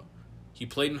basketball. He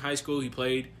played in high school. He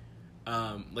played,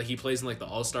 he plays in, like, the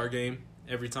All-Star game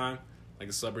every time. Like,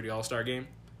 a celebrity All-Star game.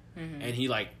 Mm-hmm. And he,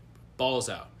 like, balls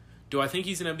out. Do I think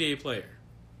he's an NBA player?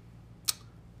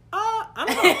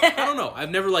 I don't know.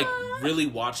 I've never, like, really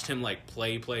watched him, like,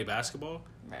 play basketball.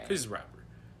 Right. Because he's a rapper.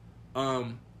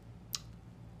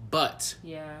 But.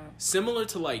 Yeah. Similar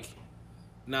to, like,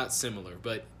 not similar,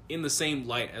 but in the same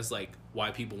light as like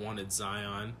why people wanted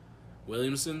Zion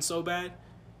Williamson so bad.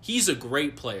 He's a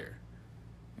great player,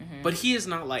 but he is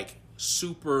not like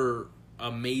super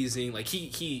amazing. Like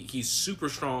he's super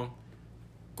strong,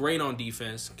 great on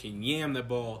defense, can yam the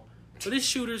ball. But his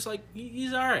shooter's like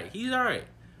he's all right. He's all right.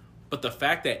 But the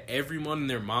fact that everyone and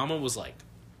their mama was like,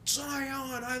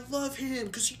 Zion, I love him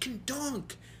because he can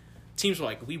dunk. Teams were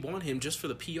like, we want him just for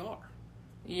the PR.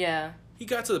 Yeah. He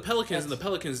got to the Pelicans, and the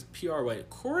Pelicans PR went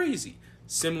crazy.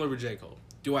 Similar with J. Cole.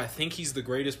 Do I think he's the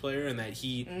greatest player and that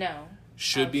he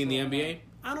should be in the NBA?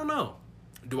 I don't know.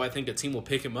 Do I think a team will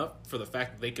pick him up for the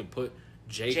fact that they can put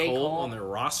J. Cole on their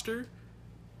roster?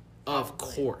 Of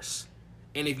course.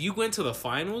 And if you went to the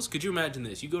finals, could you imagine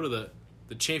this? You go to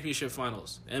the championship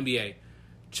finals, NBA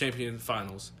champion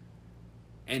finals,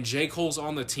 and J. Cole's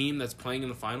on the team that's playing in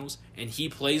the finals, and he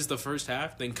plays the first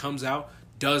half, then comes out,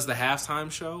 does the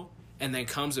halftime show, and then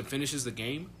comes and finishes the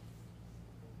game?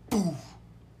 Boo!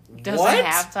 Does a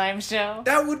halftime show?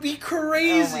 That would be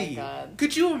crazy. Oh my God.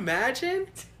 Could you imagine?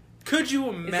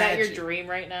 Is that your dream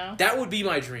right now? That would be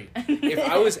my dream. If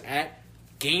I was at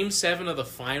Game 7 of the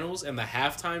finals and the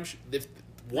halftime if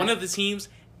one of the teams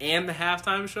and the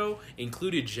halftime show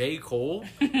included J. Cole,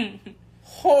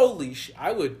 holy shit,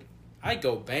 I'd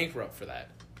go bankrupt for that.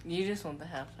 You just want the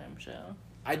halftime show.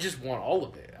 I just want all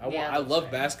of it. I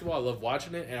love basketball. I love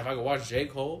watching it. And if I could watch J.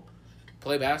 Cole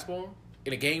play basketball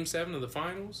in a Game 7 of the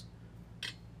finals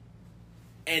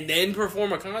and then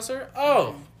perform a concert,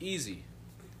 easy.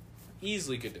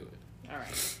 Easily could do it. All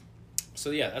right.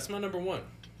 So, yeah, that's my number one.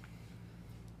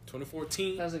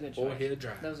 2014. That was a good choice. Boy Hit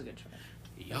Drive. That was a good choice.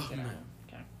 Yeah, man.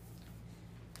 Okay.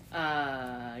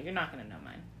 You're not going to know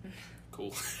mine.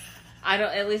 Cool. I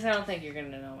don't think you're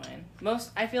going to know mine.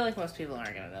 I feel like most people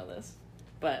aren't going to know this.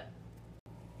 But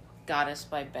Goddess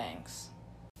by Banks.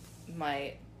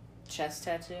 My chest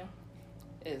tattoo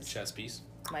is chest piece.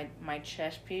 My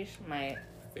chest piece, my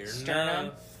Fair sternum.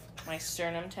 enough. My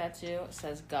sternum tattoo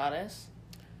says Goddess.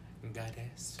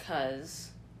 Goddess. 'Cause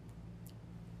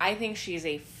I think she's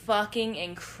a fucking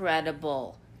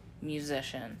incredible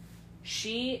musician.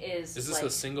 She is. Is this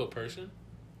a single person?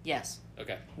 Yes.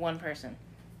 Okay. One person.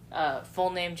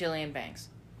 Full name Jillian Banks.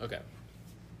 Okay.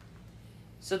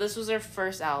 So this was her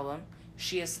first album.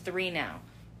 She has 3 now.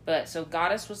 But so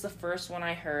Goddess was the first one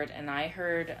I heard, and I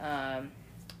heard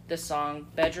the song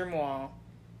Bedroom Wall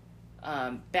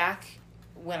back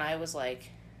when I was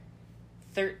like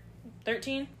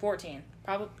 13, 14,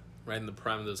 probably. Right in the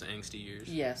prime of those angsty years.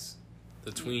 Yes.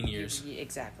 The tween years.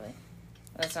 Exactly.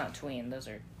 That's not tween. Those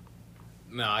are.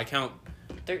 No, I count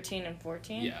 13 and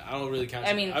 14. Yeah, I don't really count.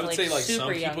 I mean, I would like, say like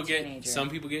super young some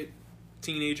people get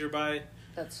teenager by.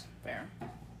 That's fair.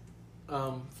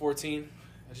 14.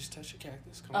 I just touched a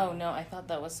cactus. Come on. on. No, I thought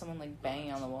that was someone like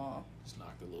banging on the wall. Just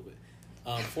knocked it a little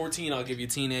bit. 14, I'll give you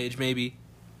teenage maybe,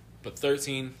 but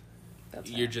 13.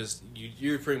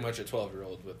 You're pretty much a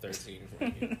 12-year-old with 13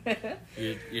 and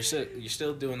 14. you're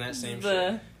still doing that same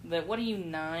shit. What are you,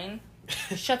 9?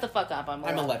 Shut the fuck up. I'm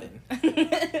 11.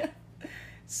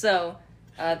 So,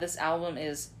 this album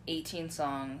is 18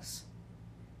 songs.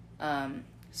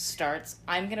 Starts.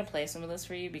 I'm gonna play some of this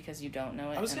for you because you don't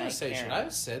know it. I was gonna say, should I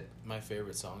have said my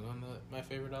favorite song on my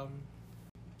favorite album?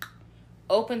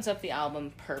 Opens up the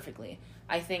album perfectly.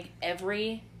 I think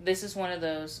this is one of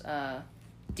those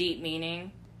deep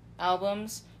meaning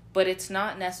albums, but it's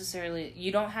not necessarily,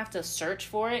 you don't have to search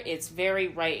for it. It's very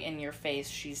right in your face.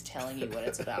 She's telling you what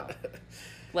it's about.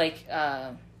 Like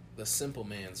the simple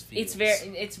man's feelings.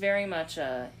 It's very much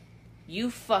you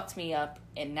fucked me up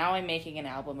and now I'm making an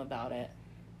album about it,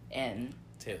 and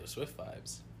Taylor Swift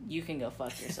vibes. You can go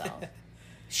fuck yourself.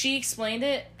 She explained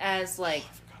it as like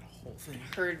I forgot a whole thing.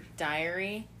 Her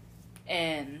diary,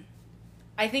 and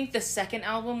I think the second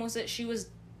album was that she was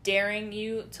daring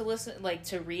you to listen, like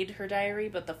to read her diary,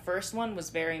 but the first one was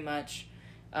very much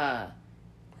her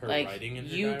like writing in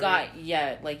her you diary?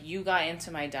 you got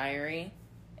into my diary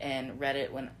and read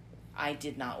it when I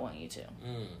did not want you to.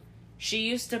 She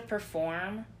used to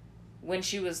perform when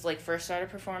she was like first started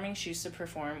performing. She used to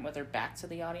perform with her back to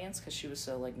the audience because she was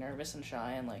so like nervous and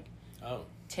shy and like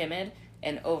timid,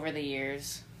 and over the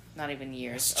years, not even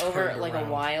years, over like a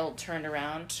while, turned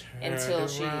around until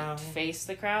she faced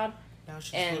the crowd. Now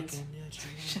she's and looking at you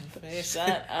in the face.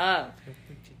 Shut up.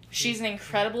 She's an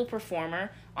incredible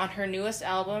performer. On her newest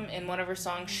album, in one of her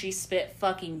songs, she spit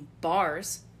fucking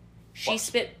bars. She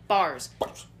spit bars.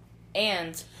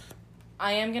 And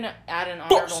I am going to add an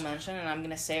honorable mention, and I'm going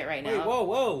to say it right now. Wait,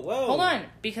 whoa. Hold on,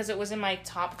 because it was in my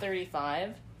top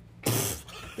 35.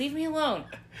 Leave me alone.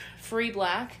 Free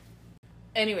Black.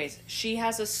 Anyways, she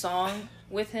has a song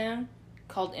with him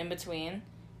called In Between,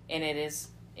 and it is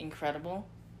incredible.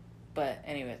 But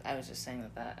anyways, I was just saying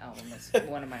that album is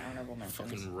one of my honorable mentions.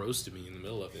 Fucking roasted me in the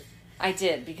middle of it. I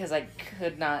did, because I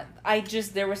could not.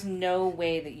 There was no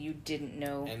way that you didn't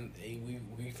know. And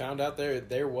we found out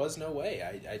there was no way.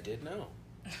 I did know.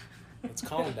 Let's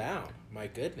calm down. My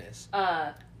goodness.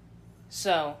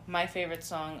 So, my favorite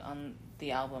song on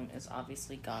the album is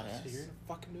obviously Goddess. So you're gonna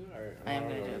fucking do it? Or I am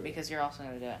gonna do it, because you're also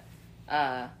gonna do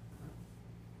it.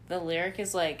 The lyric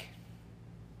is like,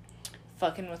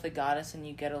 fucking with a goddess and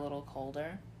you get a little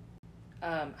colder.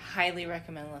 Highly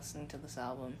recommend listening to this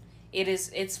album.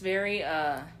 It's very,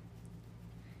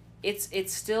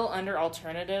 it's still under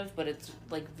alternative, but it's,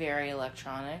 like, very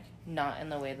electronic. Not in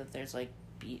the way that there's, like,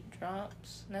 beat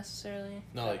drops, necessarily.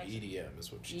 Not like EDM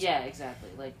is what you said. Yeah, exactly.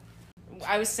 Like,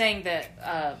 I was saying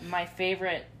that, my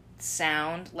favorite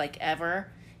sound, like, ever,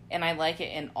 and I like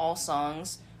it in all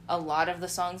songs, a lot of the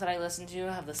songs that I listen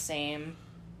to have the same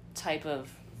type of...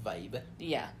 vibe.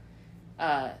 Yeah.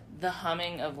 The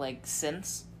humming of, like,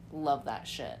 synths, love that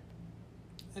shit.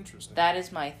 Interesting. That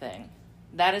is my thing.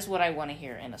 That is what I want to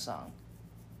hear in a song.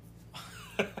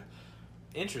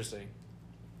 Interesting.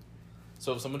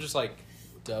 So if someone just, like,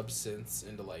 dubs synths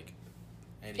into, like,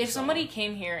 any If song, somebody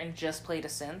came here and just played a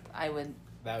synth, that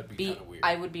would be kind of weird.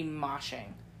 I would be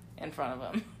moshing in front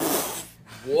of them.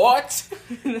 What?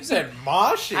 You said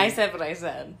moshing? I said what I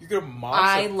said. You're gonna mosh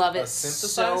I love it synthesizer?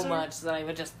 so much that I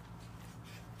would just...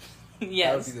 Yes.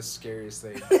 That would be the scariest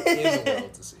thing in the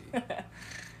world to see.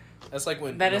 That's like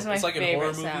when that is my it's like in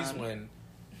horror favorite movies sound. when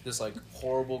this like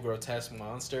horrible grotesque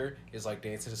monster is like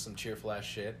dancing to some cheerful ass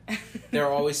shit. They're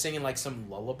always singing like some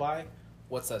lullaby.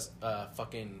 What's that?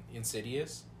 Fucking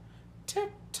Insidious.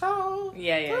 Tiptoe.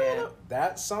 Yeah.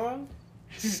 That song,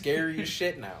 scary as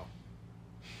shit now.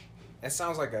 It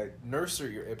sounds like a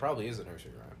nursery. It probably is a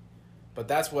nursery rhyme, but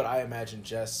that's what I imagine.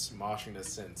 Jess moshing to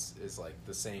synths is like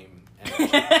the same energy.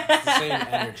 It's the same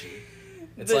energy.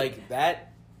 It's like that.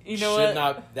 You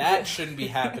know That shouldn't be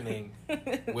happening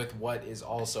with what is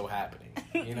also happening.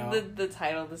 You know. The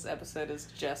title of this episode is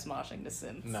Jess moshing to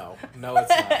synths. No, it's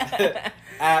not.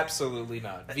 Absolutely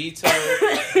not.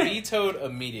 Vetoed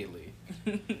immediately.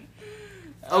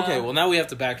 Okay, well now we have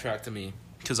to backtrack to me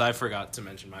because I forgot to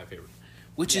mention my favorite,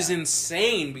 which is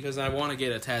insane because I want to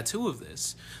get a tattoo of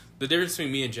this. The difference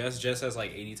between me and Jess has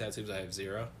like 80 tattoos. I have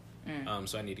 0.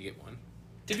 So I need to get one.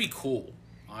 It'd be cool.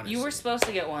 Honestly. You were supposed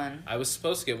to get one. I was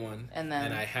supposed to get one, and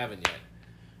I haven't yet.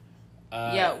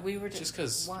 Yeah, we were just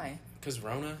because. Why? Because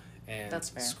Rona and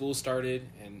That's fair. School started,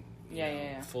 and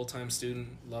yeah. full-time student,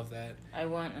 love that. I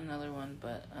want another one,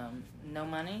 but no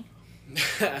money.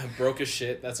 Broke as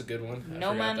shit. That's a good one.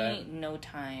 No money, no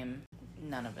time,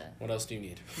 none of it. What else do you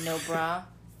need? No bra,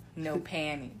 no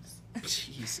panties.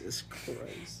 Jesus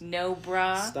Christ. No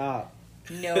bra. Stop.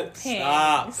 No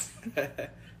panties. Stop.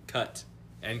 Cut.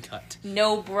 And cut.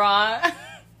 No bra.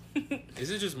 Is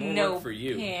it just more work for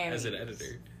you as an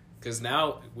editor? Because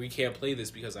now we can't play this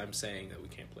because I'm saying that we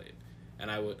can't play it, and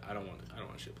I don't want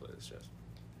you to play this, Jess.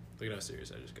 Look at how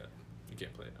serious I just got. You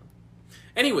can't play it now.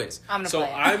 Anyways, I'm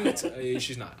gonna play it.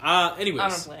 She's not. Anyways, I'm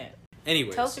gonna play it.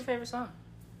 Anyways, tell us your favorite song.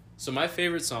 So my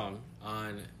favorite song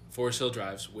on Forest Hill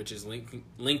Drives, which is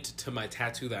linked to my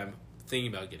tattoo that I'm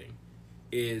thinking about getting,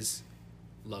 is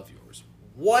 "Love Yours."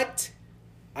 What?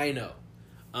 I know.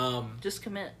 Just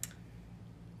commit.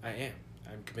 I am.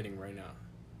 I'm committing right now.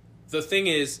 The thing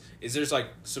is there's like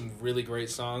some really great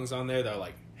songs on there that are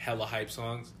like hella hype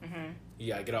songs. Mm-hmm.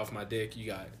 You got Get Off My Dick. You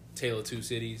got Tale of Two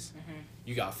Cities. Mm-hmm.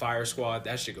 You got Fire Squad.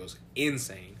 That shit goes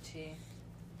insane. Gee.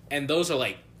 And those are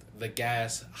like the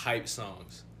gas hype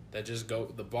songs that just go,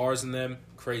 the bars in them,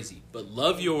 crazy. But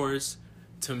Love Yours,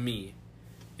 to me,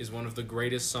 is one of the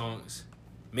greatest songs,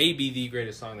 maybe the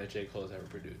greatest song that J. Cole has ever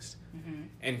produced. Mm-hmm.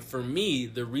 And for me,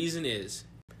 the reason is,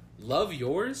 Love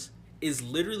Yours is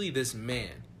literally this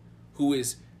man who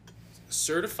is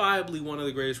certifiably one of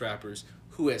the greatest rappers,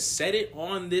 who has said it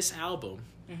on this album,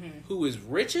 who is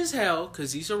rich as hell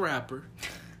because he's a rapper,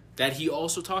 that he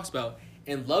also talks about.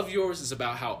 And Love Yours is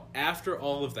about how after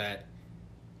all of that,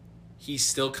 he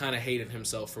still kind of hated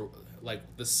himself for like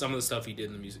some of the stuff he did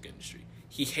in the music industry.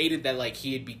 He hated that like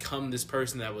he had become this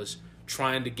person that was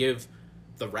trying to give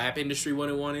the rap industry what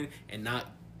it wanted and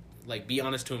not like be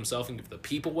honest to himself and give the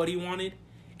people what he wanted.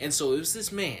 And so it was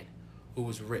this man who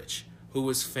was rich, who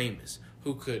was famous,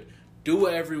 who could do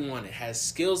whatever he wanted, has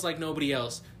skills like nobody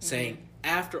else, saying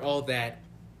after all that,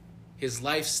 his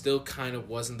life still kind of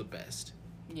wasn't the best.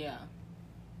 Yeah.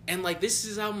 And like this is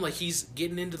his album, like he's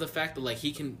getting into the fact that like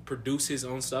he can produce his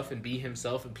own stuff and be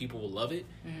himself and people will love it.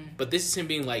 Mm-hmm. But this is him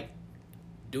being like,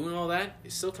 doing all that,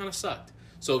 it still kind of sucked.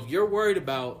 So if you're worried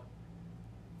about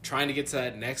trying to get to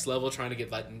that next level, trying to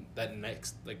get that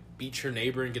next, like, beat your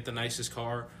neighbor and get the nicest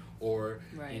car, or,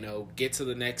 right. you know, get to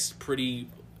the next pretty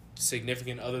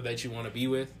significant other that you want to be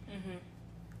with,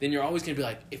 then you're always going to be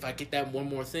like, if I get that one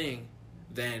more thing,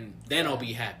 then I'll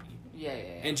be happy. Yeah.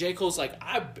 And J. Cole's like,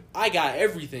 I got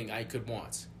everything I could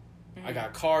want. I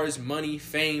got cars, money,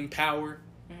 fame, power,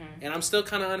 and I'm still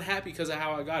kind of unhappy because of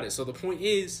how I got it. So the point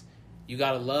is, you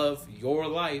got to love your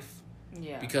life.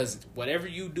 Yeah. Because whatever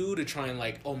you do to try and,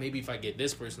 like, oh, maybe if I get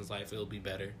this person's life, it'll be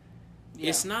better. Yeah.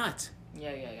 It's not.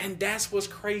 Yeah. And that's what's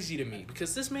crazy to me.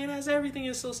 Because this man has everything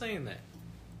and still saying that.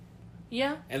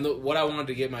 Yeah. And what I wanted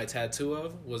to get my tattoo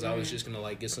of was I was just going to,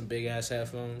 like, get some big-ass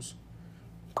headphones,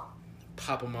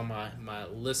 pop them on my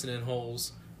listening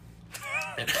holes,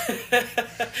 and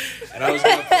I was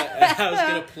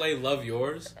going to play Love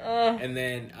Yours, and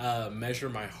then measure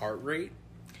my heart rate.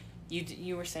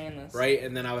 You were saying this, right?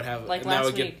 And then I would have, like, and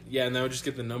last week. And I would just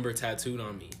get the number tattooed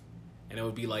on me, and it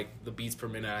would be like the beats per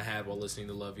minute I had while listening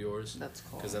to Love Yours. That's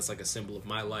cool, because that's like a symbol of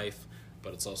my life,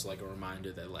 but it's also like a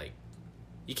reminder that, like,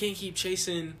 you can't keep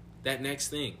chasing that next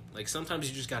thing. Like, sometimes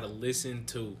you just gotta listen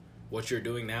to what you're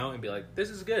doing now and be like, this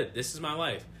is good, this is my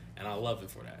life, and I love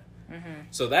it for that.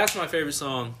 So that's my favorite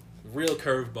song. Real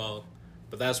curveball,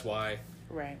 but that's why.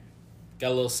 Right. Got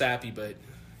a little sappy, but.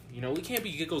 You know, we can't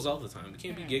be giggles all the time. We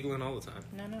can't be giggling all the time.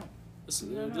 No. This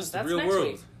is the real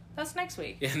world. Week. That's next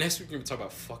week. Yeah, next week we're going to talk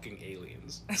about fucking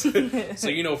aliens. So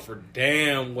you know for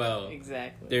damn well.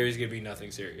 Exactly. There is going to be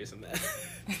nothing serious in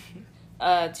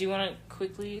that. Do you want to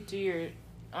quickly do your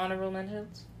honorable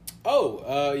mentions?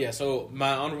 Oh, yeah. So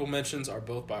my honorable mentions are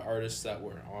both by artists that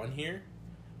were on here.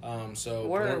 So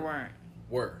or weren't?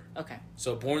 Were. Okay.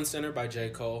 So Born Sinner by J.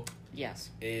 Cole. Yes.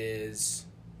 Is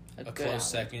a close album.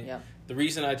 second. Yep. The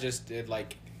reason I just did,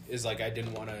 like, is, like, I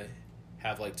didn't want to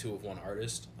have, like, 2 of one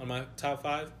artist on my top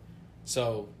 5.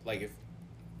 So, like, if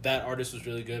that artist was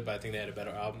really good, but I think they had a better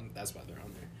album, that's why they're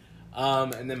on there.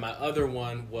 And then my other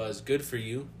one was Good For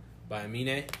You by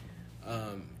Amine.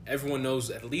 Everyone knows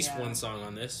at least one song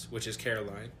on this, which is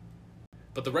Caroline.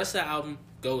 But the rest of the album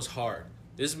goes hard.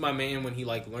 This is my man when he,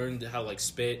 like, learned how to, like,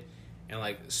 spit and,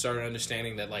 like, started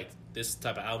understanding that, like, this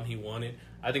type of album he wanted.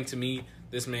 I think, to me,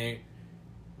 this man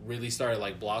really started,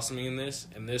 like, blossoming in this,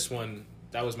 and this one,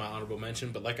 that was my honorable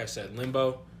mention. But like I said,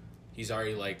 Limbo, he's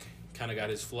already, like, kind of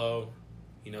got his flow,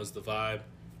 he knows the vibe.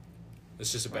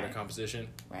 It's just a better composition.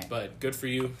 Right. But Good For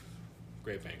You,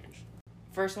 great bangers.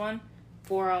 First one,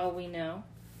 For All We Know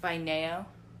by Nao.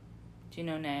 Do you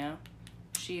know Nao?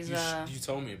 She's you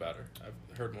told me about her.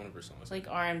 I've heard one of her songs. Like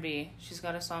R&B. She's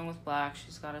got a song with Black.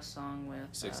 She's got a song with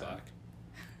 6 Lack.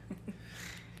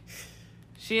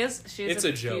 She is. It's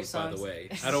a joke, by the way.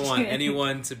 I don't want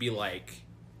anyone to be like,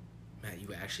 Matt,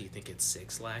 you actually think it's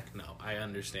 6 Lack? No, I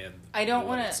understand. I don't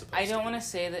want to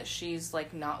say that she's,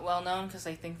 like, not well known, because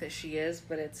I think that she is,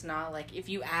 but it's not like, if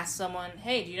you ask someone,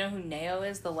 hey, do you know who Nao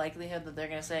is? The likelihood that they're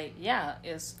gonna say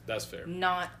is that's fair.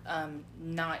 Not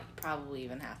probably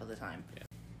even half of the time. Yeah.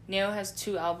 Nao has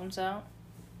 2 albums out.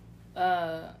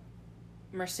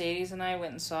 Mercedes and I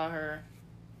went and saw her.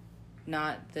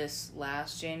 Not this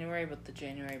last January, but the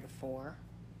January before.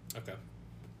 Okay.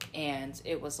 And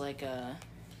it was like a...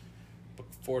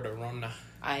 Before the Rona.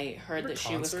 I heard that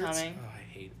she was coming. Oh, I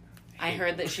hate I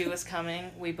heard that she was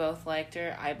coming. We both liked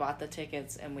her. I bought the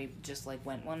tickets, and we just, like,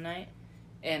 went one night.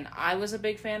 And I was a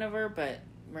big fan of her, but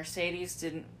Mercedes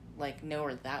didn't, like, know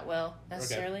her that well,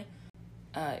 necessarily.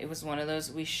 Okay. It was one of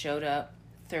those, we showed up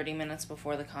 30 minutes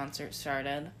before the concert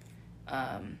started.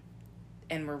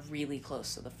 And we're really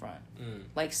close to the front.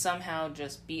 Like, somehow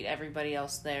just beat everybody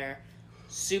else there.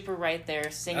 Super right there,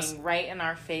 singing right in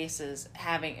our faces,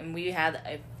 and we had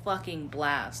a fucking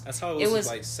blast. That's how it was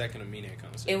like, second Amine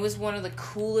concert. It was one of the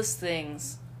coolest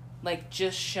things, like,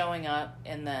 just showing up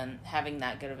and then having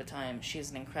that good of a time.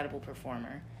 She's an incredible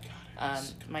performer.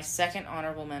 My second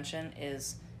honorable mention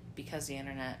is Because the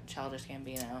Internet, Childish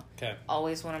Gambino. Okay.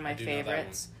 Always one of my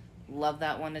favorites. Love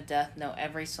that one to death. Know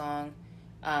every song.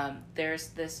 There's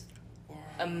this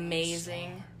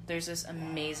amazing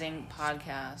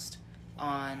podcast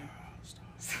on.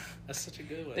 That's such a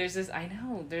good one. There's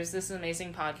this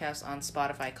amazing podcast on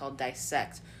Spotify called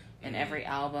Dissect, and every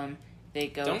album they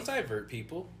go. Don't divert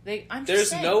people.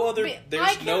 There's no other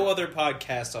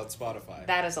podcast on Spotify.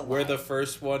 That is a lie. We're the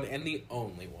first one and the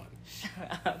only one.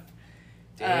 Shut up.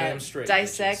 Damn straight.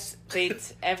 Dissect.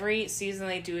 Every season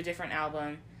they do a different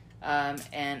album.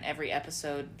 And every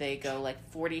episode they go like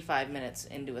 45 minutes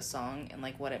into a song and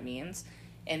like what it means.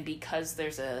 And because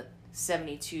there's a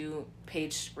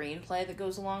 72-page screenplay that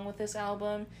goes along with this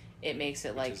album, it makes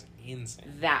it like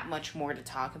that much more to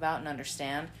talk about and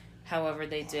understand. However,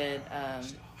 they did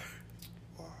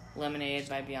Lemonade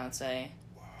by Beyonce.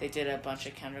 They did a bunch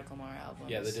of Kendrick Lamar albums.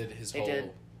 Yeah, they did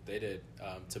They did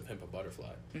To Pimp a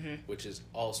Butterfly, which is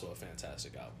also a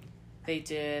fantastic album. They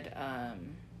did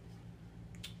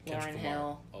Lauryn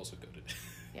Hill. Also good.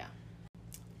 Yeah.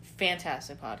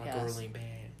 Fantastic podcast. My girl ain't bad.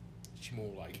 She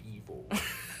more like evil.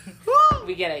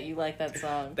 We get it. You like that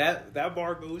song. That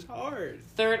bar goes hard.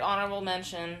 Third honorable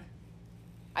mention.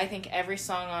 I think every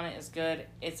song on it is good.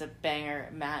 It's a banger.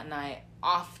 Matt and I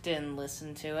often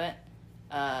listen to it.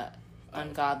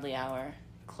 Ungodly Hour,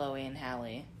 Chloe and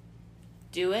Halle.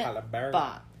 Do It,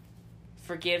 bop.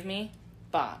 Forgive Me,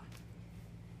 bop.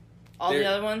 All the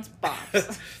other ones,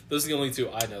 bops. Those are the only two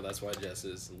I know. That's why Jess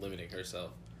is limiting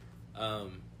herself.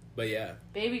 But yeah.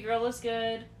 Baby Girl is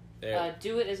good.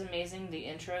 Do It is amazing. The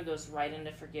intro goes right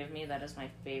into Forgive Me. That is my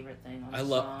favorite thing on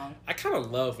the song. I kind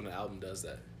of love when an album does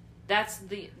that.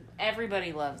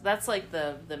 Everybody loves. That's like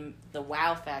the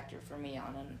wow factor for me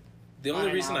on an. The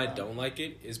only reason I don't like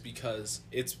it is because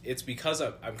it's because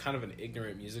I'm kind of an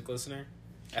ignorant music listener.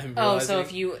 So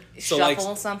if you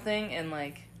shuffle something and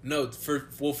like. No,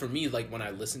 for me, like when I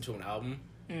listen to an album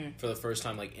for the first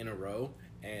time, like in a row,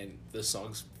 and the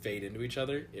songs fade into each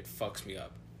other, it fucks me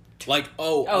up. Like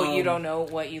you don't know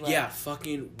what you like. Yeah,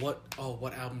 fucking what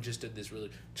album just did this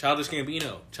really? Childish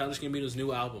Gambino's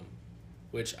new album,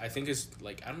 which I think is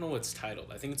like, I don't know what it's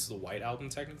titled. I think it's the White Album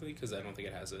technically, because I don't think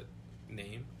it has a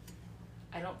name.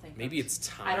 I don't think. Maybe it's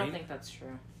Time. I don't think that's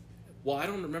true. Well, I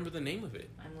don't remember the name of it.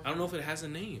 I don't know if it has a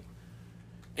name.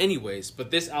 Anyways,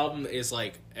 but this album is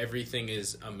like, everything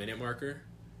is a minute marker.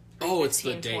 Oh, it's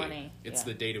the date. 20. It's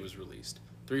the date it was released.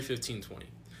 3/15/20.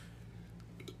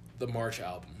 The March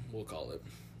album, we'll call it.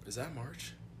 Is that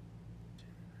March?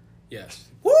 Yes.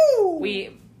 Woo!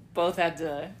 We both had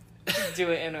to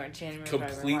do it in our January.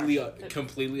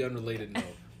 Completely unrelated note.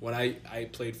 When I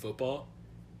played football,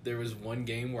 there was one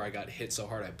game where I got hit so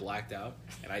hard I blacked out,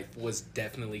 and I was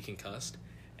definitely concussed.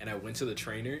 And I went to the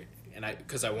trainer, and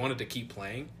because I wanted to keep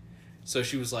playing, so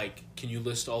she was like, "Can you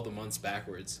list all the months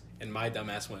backwards?" And my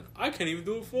dumbass went, "I can't even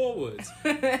do it forwards,"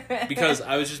 because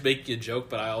I was just making a joke,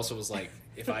 but I also was like,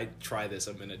 if I try this,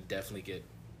 I'm gonna definitely get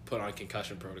put on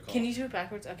concussion protocol. Can you do it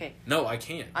backwards? Okay. No, I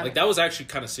can't. Like, that was actually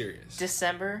kind of serious.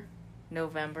 December,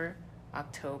 November,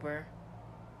 October,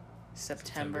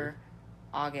 September.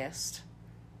 August,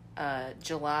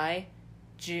 July,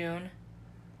 June,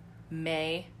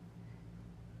 May.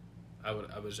 I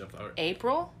would jump out.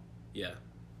 April. Yeah.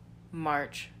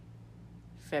 March,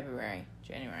 February,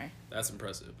 January. That's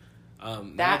impressive.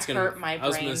 That hurt my brain. I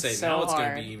was going to say, so now it's going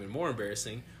to be even more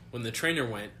embarrassing when the trainer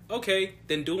went, "Okay,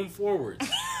 then do them forwards."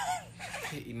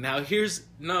 Now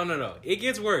no. It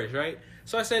gets worse, right?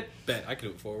 So I said, "Bet I can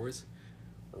do it forwards."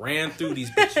 Ran through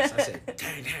these bitches. I said,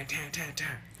 "Dang.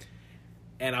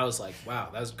 And I was like, "Wow,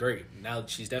 that was great." Now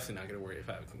she's definitely not going to worry if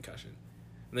I have a concussion.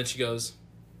 And then she goes,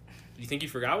 "You think you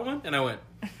forgot one?" And I went,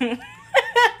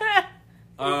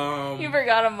 You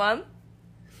forgot a month?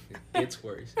 It's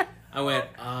worse. I went,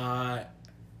 I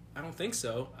don't think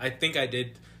so. I think I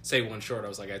did say one short. I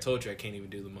was like, "I told you I can't even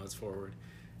do the months forward."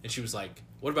 And she was like,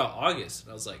 "What about August?"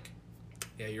 And I was like,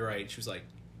 "Yeah, you're right." She was like,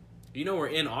 "You know we're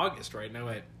in August, right?" And I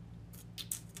went,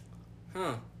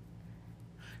 "Huh.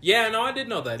 Yeah, no, I did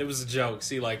know that. It was a joke."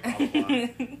 See, like, blah, blah, blah.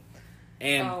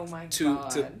 And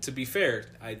to be fair,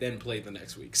 I then played the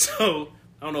next week. So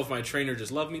I don't know if my trainer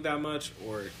just loved me that much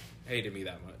or hated me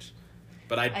that much.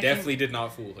 But I definitely did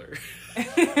not fool her.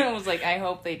 I was like, I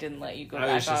hope they didn't let you go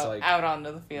back out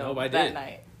onto the field that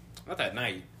night. Not that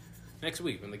night. Next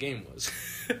week when the game was.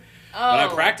 But I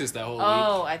practiced that whole week.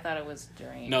 Oh, I thought it was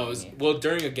during. No, it was, well,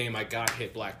 during a game I got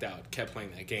hit, blacked out, kept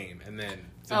playing that game, and then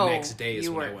the next day is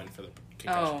when I went for the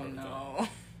concussion protocol. No.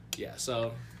 Yeah,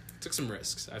 so took some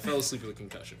risks. I fell asleep with a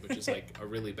concussion, which is like a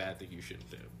really bad thing you shouldn't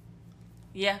do.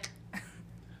 Yeah.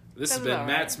 This has been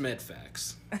Matt's Med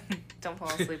Facts. Don't fall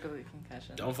asleep with a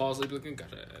concussion. Don't fall asleep with a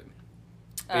concussion.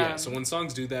 But yeah, so when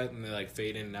songs do that and they like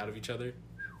fade in and out of each other,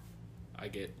 I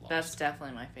get lost. That's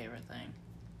definitely my favorite thing.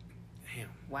 Damn.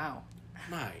 Wow.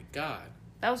 My God.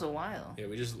 That was a while. Yeah,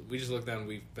 we just looked down and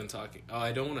we've been talking. Oh,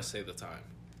 I don't want to say the time.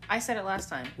 I said it last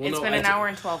time. Well, it's been an hour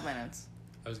and 12 minutes.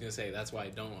 I was going to say, that's why I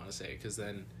don't want to say it, because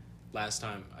then last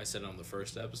time I said it on the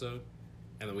first episode,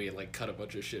 and then we had like cut a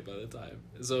bunch of shit by the time.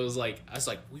 So it was like, I was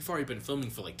like, we've already been filming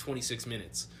for like 26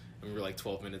 minutes, and we were like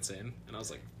 12 minutes in, and I was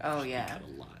like, oh yeah, cut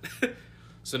a lot.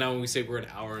 So now when we say we're an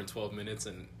hour and 12 minutes,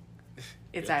 and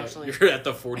it's you're at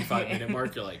the 45-minute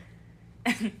mark, you're like,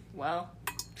 well,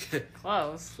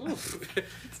 close.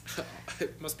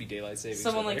 It must be daylight savings.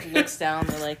 Someone like looks down,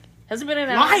 they're like, has it been an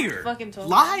hour? Liar! Fucking told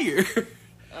liar!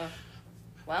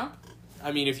 Well,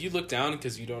 I mean, if you look down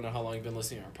because you don't know how long you've been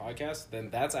listening to our podcast, then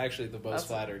that's actually the most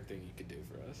flattering thing you could do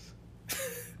for us.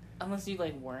 Unless you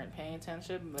weren't paying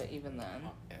attention, but even then,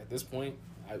 at this point,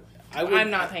 I'm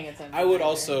not paying attention. I would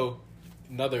also,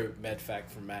 another med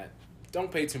fact from Matt: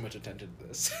 don't pay too much attention to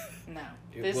this. No,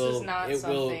 this is not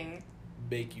something. Will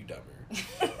make you dumber.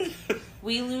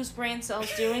 We lose brain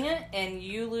cells doing it, and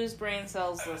you lose brain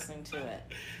cells listening to it.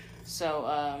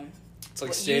 So, it's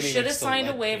like you should have signed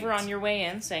a waiver on your way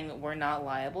in saying that we're not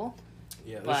liable.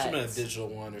 Yeah, there should have been a digital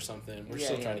one or something. We're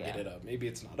still trying to get it up. Maybe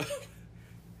it's not up.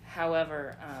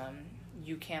 However,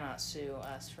 you cannot sue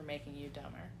us for making you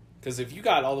dumber. Because if you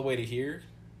got all the way to here,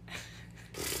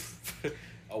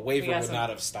 a waiver would not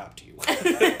have stopped you.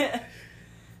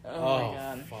 Oh my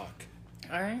god. Fuck.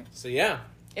 Alright. So yeah.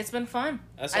 It's been fun.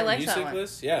 That's I like music that one.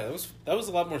 list. Yeah, that was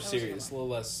a lot more serious, a little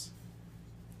less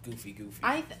goofy.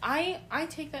 I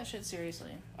take that shit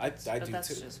seriously. I do that's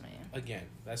too. Just me. Again,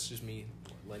 that's just me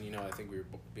letting you know I think we were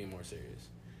being more serious.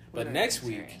 But next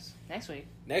week,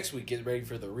 get ready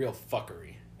for the real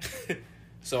fuckery.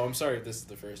 So I'm sorry if this is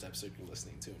the first episode you're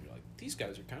listening to and you're like, these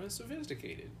guys are kind of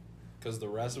sophisticated. Because the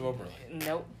rest of them are like...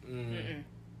 Nope.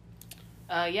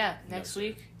 Next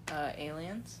week,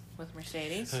 Aliens with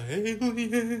Mercedes.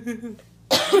 Alien.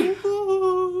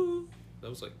 That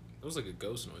was like a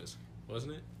ghost noise,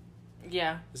 wasn't it?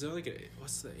 Yeah. Is there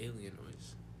what's the alien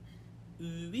noise?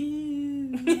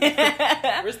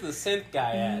 Where's the synth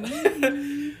guy at?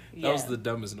 That was the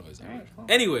dumbest noise ever. Right, cool.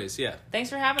 Anyways, yeah.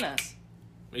 Thanks for having us.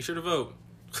 Make sure to vote.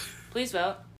 Please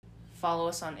vote. Follow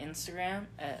us on Instagram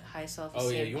at High Self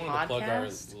Esteem Podcast. Oh yeah, you want to plug our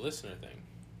listener thing?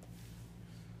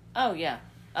 Oh yeah.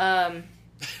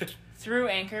 Through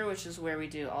Anchor, which is where we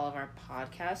do all of our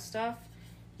podcast stuff,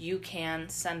 you can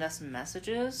send us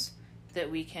messages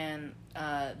that we can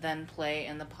then play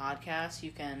in the podcast.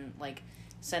 You can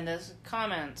send us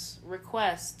comments,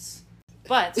 requests.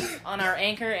 But on our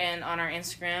Anchor and on our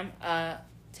Instagram,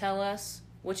 tell us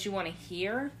what you want to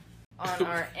hear. On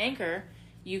our Anchor,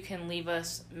 you can leave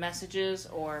us messages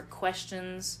or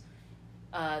questions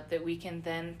that we can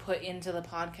then put into the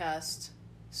podcast.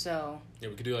 So yeah,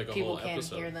 we could do a whole episode. People can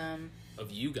hear them.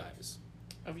 Of you guys.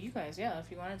 Yeah,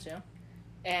 if you wanted to.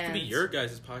 And it could be your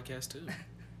guys' podcast, too.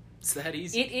 It's that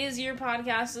easy. It is your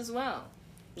podcast as well.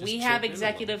 We have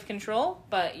executive control,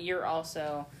 but you're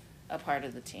also a part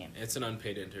of the team. It's an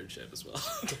unpaid internship as well.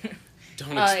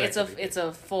 Don't expect it's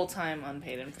a full-time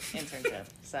unpaid internship.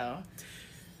 So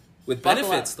with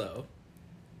benefits though.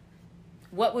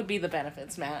 What would be the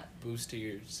benefits, Matt? Boost to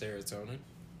your serotonin.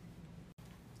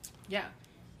 Yeah.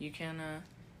 You can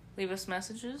leave us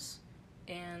messages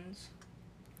and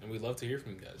we'd love to hear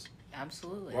from you guys.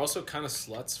 Absolutely. We're also kind of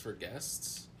sluts for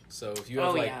guests. So if you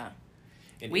have an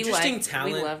interesting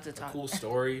talent, a cool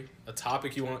story, a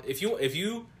topic you want, if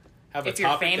you have a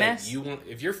topic famous, that you want,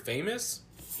 if you're famous,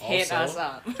 hit us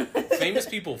up. Famous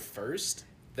people first,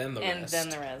 then the rest. And then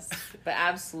the rest. But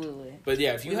absolutely. But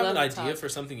yeah, if you have an idea for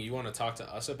something you want to talk to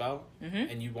us about,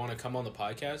 and you want to come on the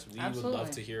podcast, we would love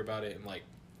to hear about it and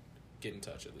get in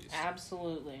touch at least.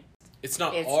 Absolutely. It's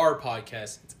our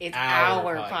podcast. It's our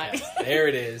podcast. There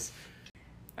it is.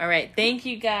 All right. Thank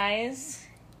you, guys.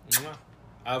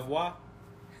 Au revoir.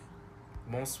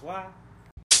 Bonsoir.